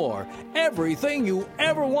 and more. Everything you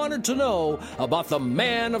ever wanted to know about the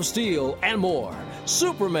Man of Steel and more.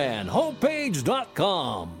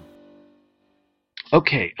 SupermanHomepage.com.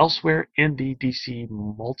 Okay, elsewhere in the DC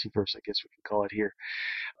multiverse, I guess we can call it here.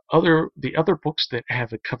 The other books that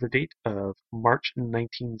have a cover date of March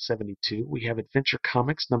 1972, we have Adventure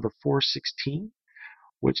Comics number 416,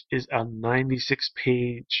 which is a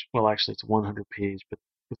 96-page, well, actually it's 100-page, but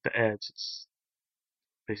with the ads, it's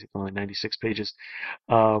basically only 96 pages,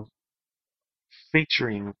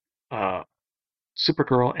 featuring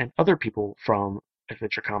Supergirl and other people from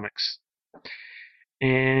Adventure Comics.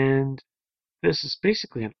 And this is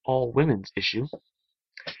basically an all-women's issue.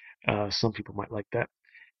 Some people might like that.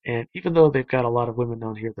 And even though they've got a lot of women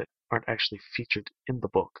on here that aren't actually featured in the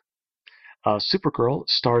book. Supergirl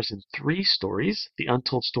stars in 3 stories: The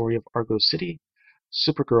Untold Story of Argo City,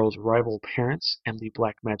 Supergirl's Rival Parents, and The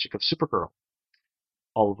Black Magic of Supergirl.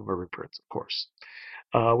 All of them are reprints, of course.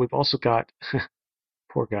 We've also got,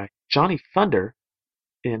 poor guy, Johnny Thunder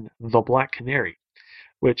in The Black Canary,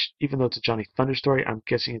 which, even though it's a Johnny Thunder story, I'm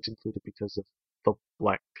guessing it's included because of The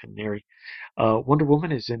Black Canary. Wonder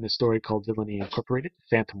Woman is in a story called Villainy Incorporated,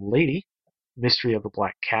 Phantom Lady, Mystery of the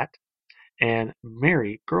Black Cat, and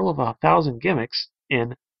Mary, Girl of 1,000 Gimmicks,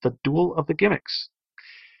 in The Duel of the Gimmicks.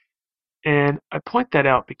 And I point that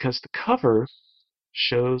out because the cover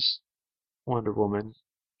shows Wonder Woman,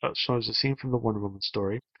 shows a scene from the Wonder Woman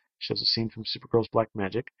story, shows a scene from Supergirl's Black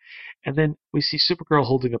Magic, and then we see Supergirl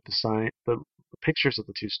holding up the pictures of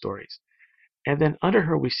the 2 stories. And then under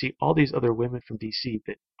her we see all these other women from DC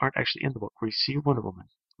that aren't actually in the book. We see Wonder Woman,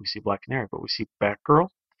 we see Black Canary, but we see Batgirl,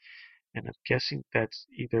 and I'm guessing that's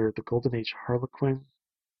either the Golden Age Harlequin,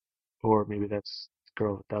 or maybe that's the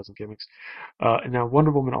Girl of 1,000 Gimmicks. And now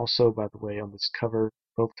Wonder Woman also, by the way, on this cover,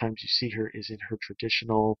 both times you see her is in her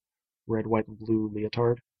traditional red, white, and blue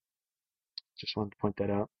leotard. Just wanted to point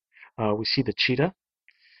that out. We see the Cheetah.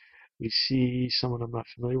 We see someone I'm not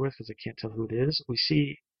familiar with because I can't tell who it is. We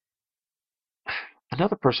see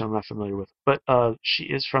another person I'm not familiar with, but she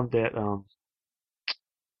is from that.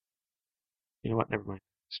 You know what? Never mind.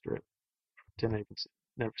 Screw it.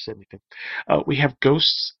 Never said anything. We have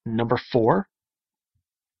Ghosts number 4,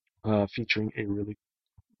 featuring a really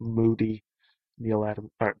moody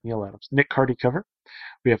Nick Cardy cover.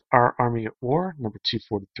 We have Our Army at War number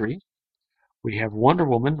 243. We have Wonder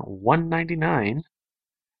Woman 199,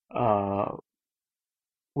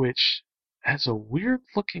 which has a weird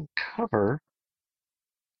looking cover.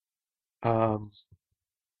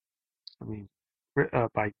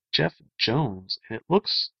 By Jeff Jones, and it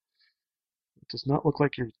does not look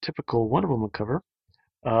like your typical Wonder Woman cover.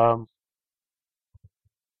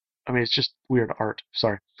 It's just weird art.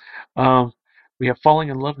 Sorry. We have Falling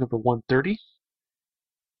in Love number 130,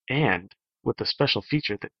 and with the special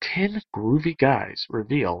feature that 10 groovy guys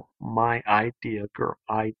reveal my ideal girl.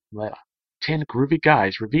 10 groovy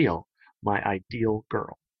guys reveal my ideal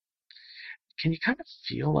girl. Can you kind of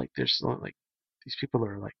feel like there's like these people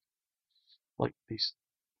are like these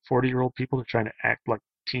 40-year-old people are trying to act like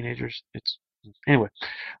teenagers? Anyway.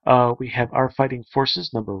 We have Our Fighting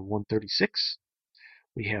Forces number 136.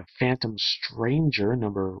 We have Phantom Stranger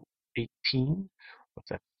number 18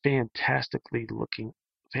 with a fantastically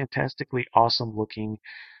awesome looking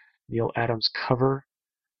Neil Adams cover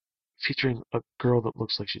featuring a girl that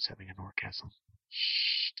looks like she's having an orgasm.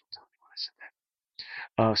 Shh, don't tell anyone I said that.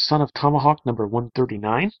 Son of Tomahawk number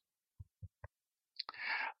 139.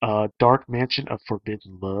 Dark Mansion of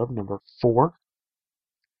Forbidden Love number 4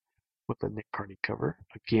 with a Nick Cardy cover.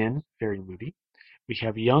 Again, very moody. We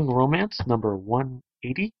have Young Romance number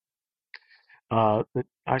 180. That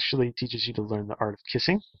actually teaches you to learn the art of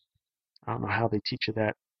kissing. I don't know how they teach you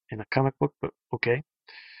that in a comic book, but okay.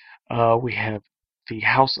 We have the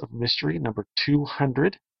House of Mystery, number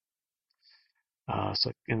 200.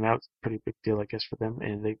 And that was a pretty big deal, I guess, for them.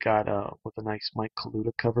 And they got with a nice Mike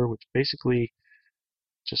Kaluta cover, which basically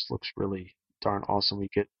just looks really darn awesome. We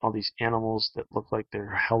get all these animals that look like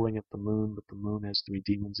they're howling at the moon, but the moon has 3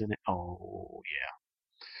 demons in it. Oh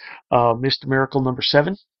yeah. Mr. Miracle number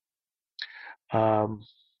 7.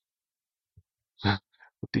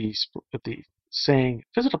 With the saying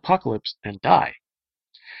 "Visit Apocalypse and die."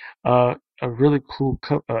 A really cool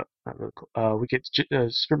not really cool. We get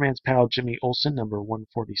Superman's pal Jimmy Olsen, number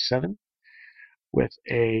 147, with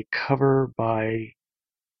a cover by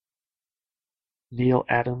Neil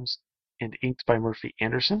Adams and inked by Murphy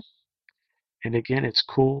Anderson. And again, it's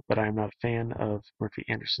cool, but I'm not a fan of Murphy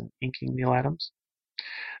Anderson inking Neil Adams.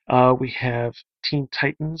 We have Teen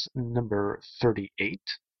Titans number 38,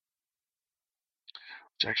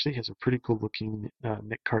 which actually has a pretty cool looking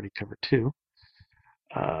Nick Cardy cover too.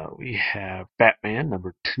 We have Batman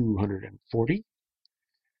number 240,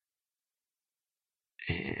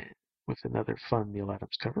 and with another fun Neil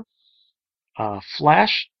Adams cover.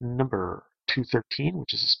 Flash number 213,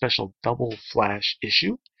 which is a special double Flash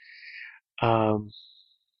issue.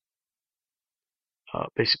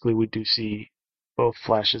 Basically, we do see both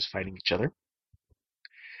Flashes fighting each other.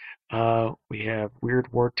 We have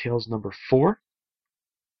Weird War Tales number 4,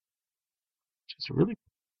 which is a really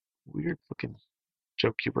weird looking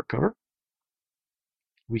Joe Kubert cover.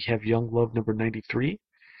 We have Young Love number 93,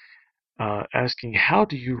 asking, how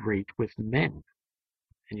do you rate with men?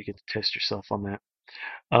 And you get to test yourself on that.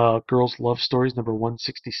 Girls Love Stories number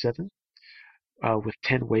 167, with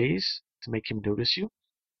 10 ways to make him notice you.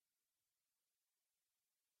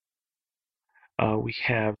 We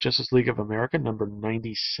have Justice League of America number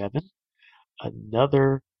 97,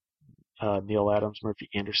 another Neil Adams Murphy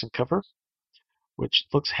Anderson cover, which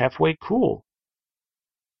looks halfway cool,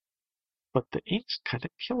 but the inks kind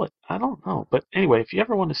of kill it. I don't know, but anyway, if you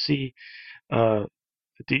ever want to see the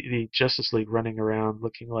Justice League running around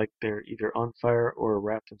looking like they're either on fire or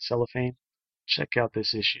wrapped in cellophane, check out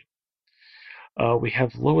this issue. We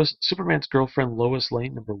have Superman's girlfriend Lois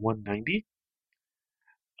Lane number 190,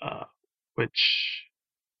 which,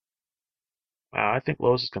 wow, I think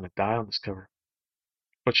Lois is going to die on this cover,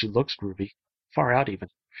 but she looks groovy, far out even.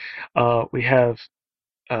 We have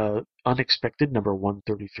Unexpected number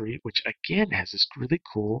 133, which again has this really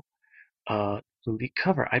cool moody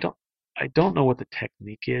cover. I don't know what the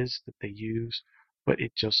technique is that they use, but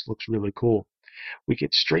it just looks really cool. We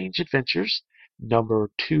get Strange Adventures number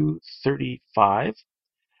 235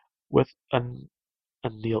 with a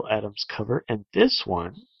Neil Adams cover, and this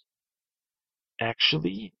one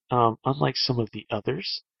actually, unlike some of the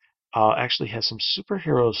others, actually has some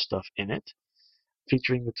superhero stuff in it,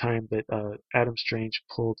 featuring the time that Adam Strange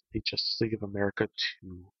pulled the Justice League of America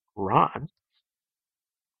to Ron.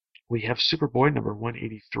 We have Superboy number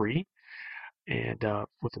 183, and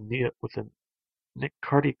with a Nick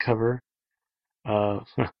Cardy cover,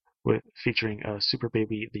 featuring Super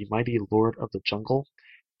Baby, the Mighty Lord of the Jungle.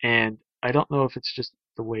 And I don't know if it's just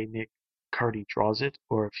the way Nick Cardy draws it,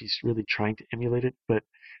 or if he's really trying to emulate it, but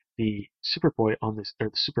the Superboy on this, or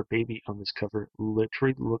the Super Baby on this cover,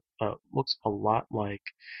 literally looks a lot like,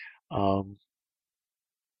 other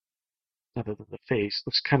than the face,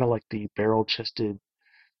 looks kind of like the barrel-chested,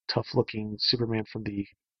 tough-looking Superman from the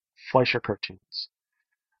Fleischer cartoons.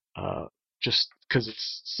 Just because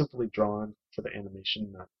it's simply drawn for the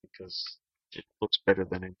animation, not because it looks better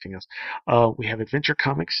than anything else. We have Adventure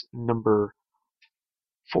Comics number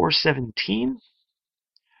 417.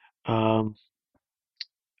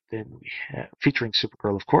 Then we have, featuring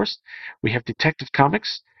Supergirl, of course. We have Detective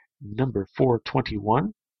Comics number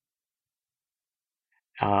 421.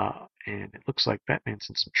 And it looks like Batman's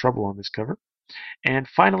in some trouble on this cover. And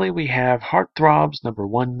finally, we have Heartthrobs number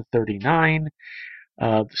 139.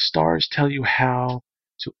 The stars tell you how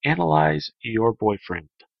to analyze your boyfriend.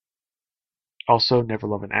 Also, never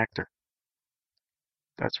love an actor.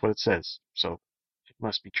 That's what it says, so it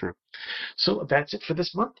must be true. So that's it for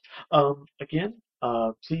this month. Again,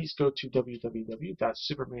 please go to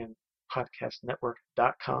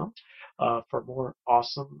www.supermanpodcastnetwork.com for more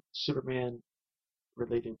awesome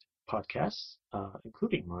Superman-related podcasts,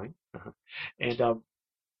 including mine. And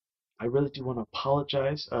I really do want to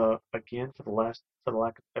apologize again for the lack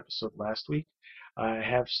of episode last week. I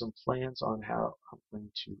have some plans on how I'm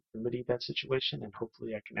going to remedy that situation, and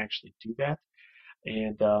hopefully I can actually do that.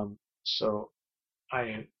 And so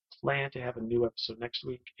I plan to have a new episode next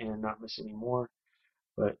week and not miss any more.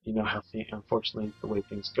 But you know how, unfortunately, the way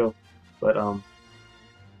things go. But I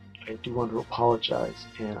do want to apologize,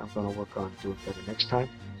 and I'm going to work on doing better next time.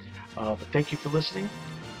 But thank you for listening,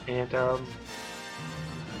 and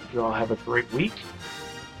hope you all have a great week.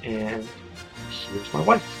 And here's my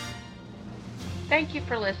wife. Thank you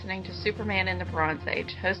for listening to Superman in the Bronze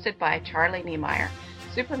Age, hosted by Charlie Niemeyer.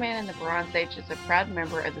 Superman in the Bronze Age is a proud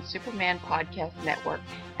member of the Superman Podcast Network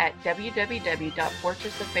at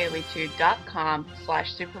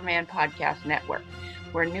www.fortressofbaileytude.com/Superman Podcast Network,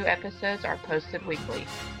 where new episodes are posted weekly.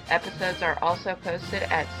 Episodes are also posted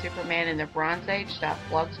at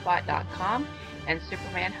supermaninthebronzeage.blogspot.com and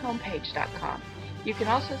supermanhomepage.com. You can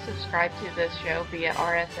also subscribe to this show via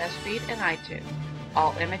RSS feed and iTunes.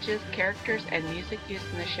 All images, characters, and music used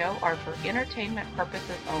in the show are for entertainment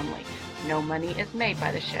purposes only. No money is made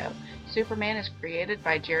by the show. Superman is created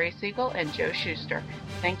by Jerry Siegel and Joe Shuster.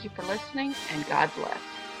 Thank you for listening, and God bless.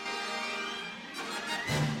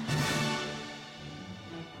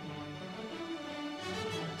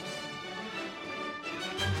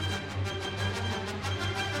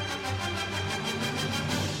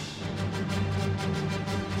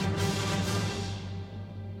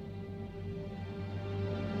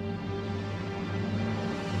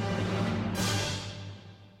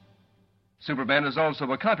 Superman is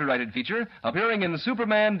also a copyrighted feature appearing in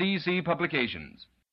Superman DC publications.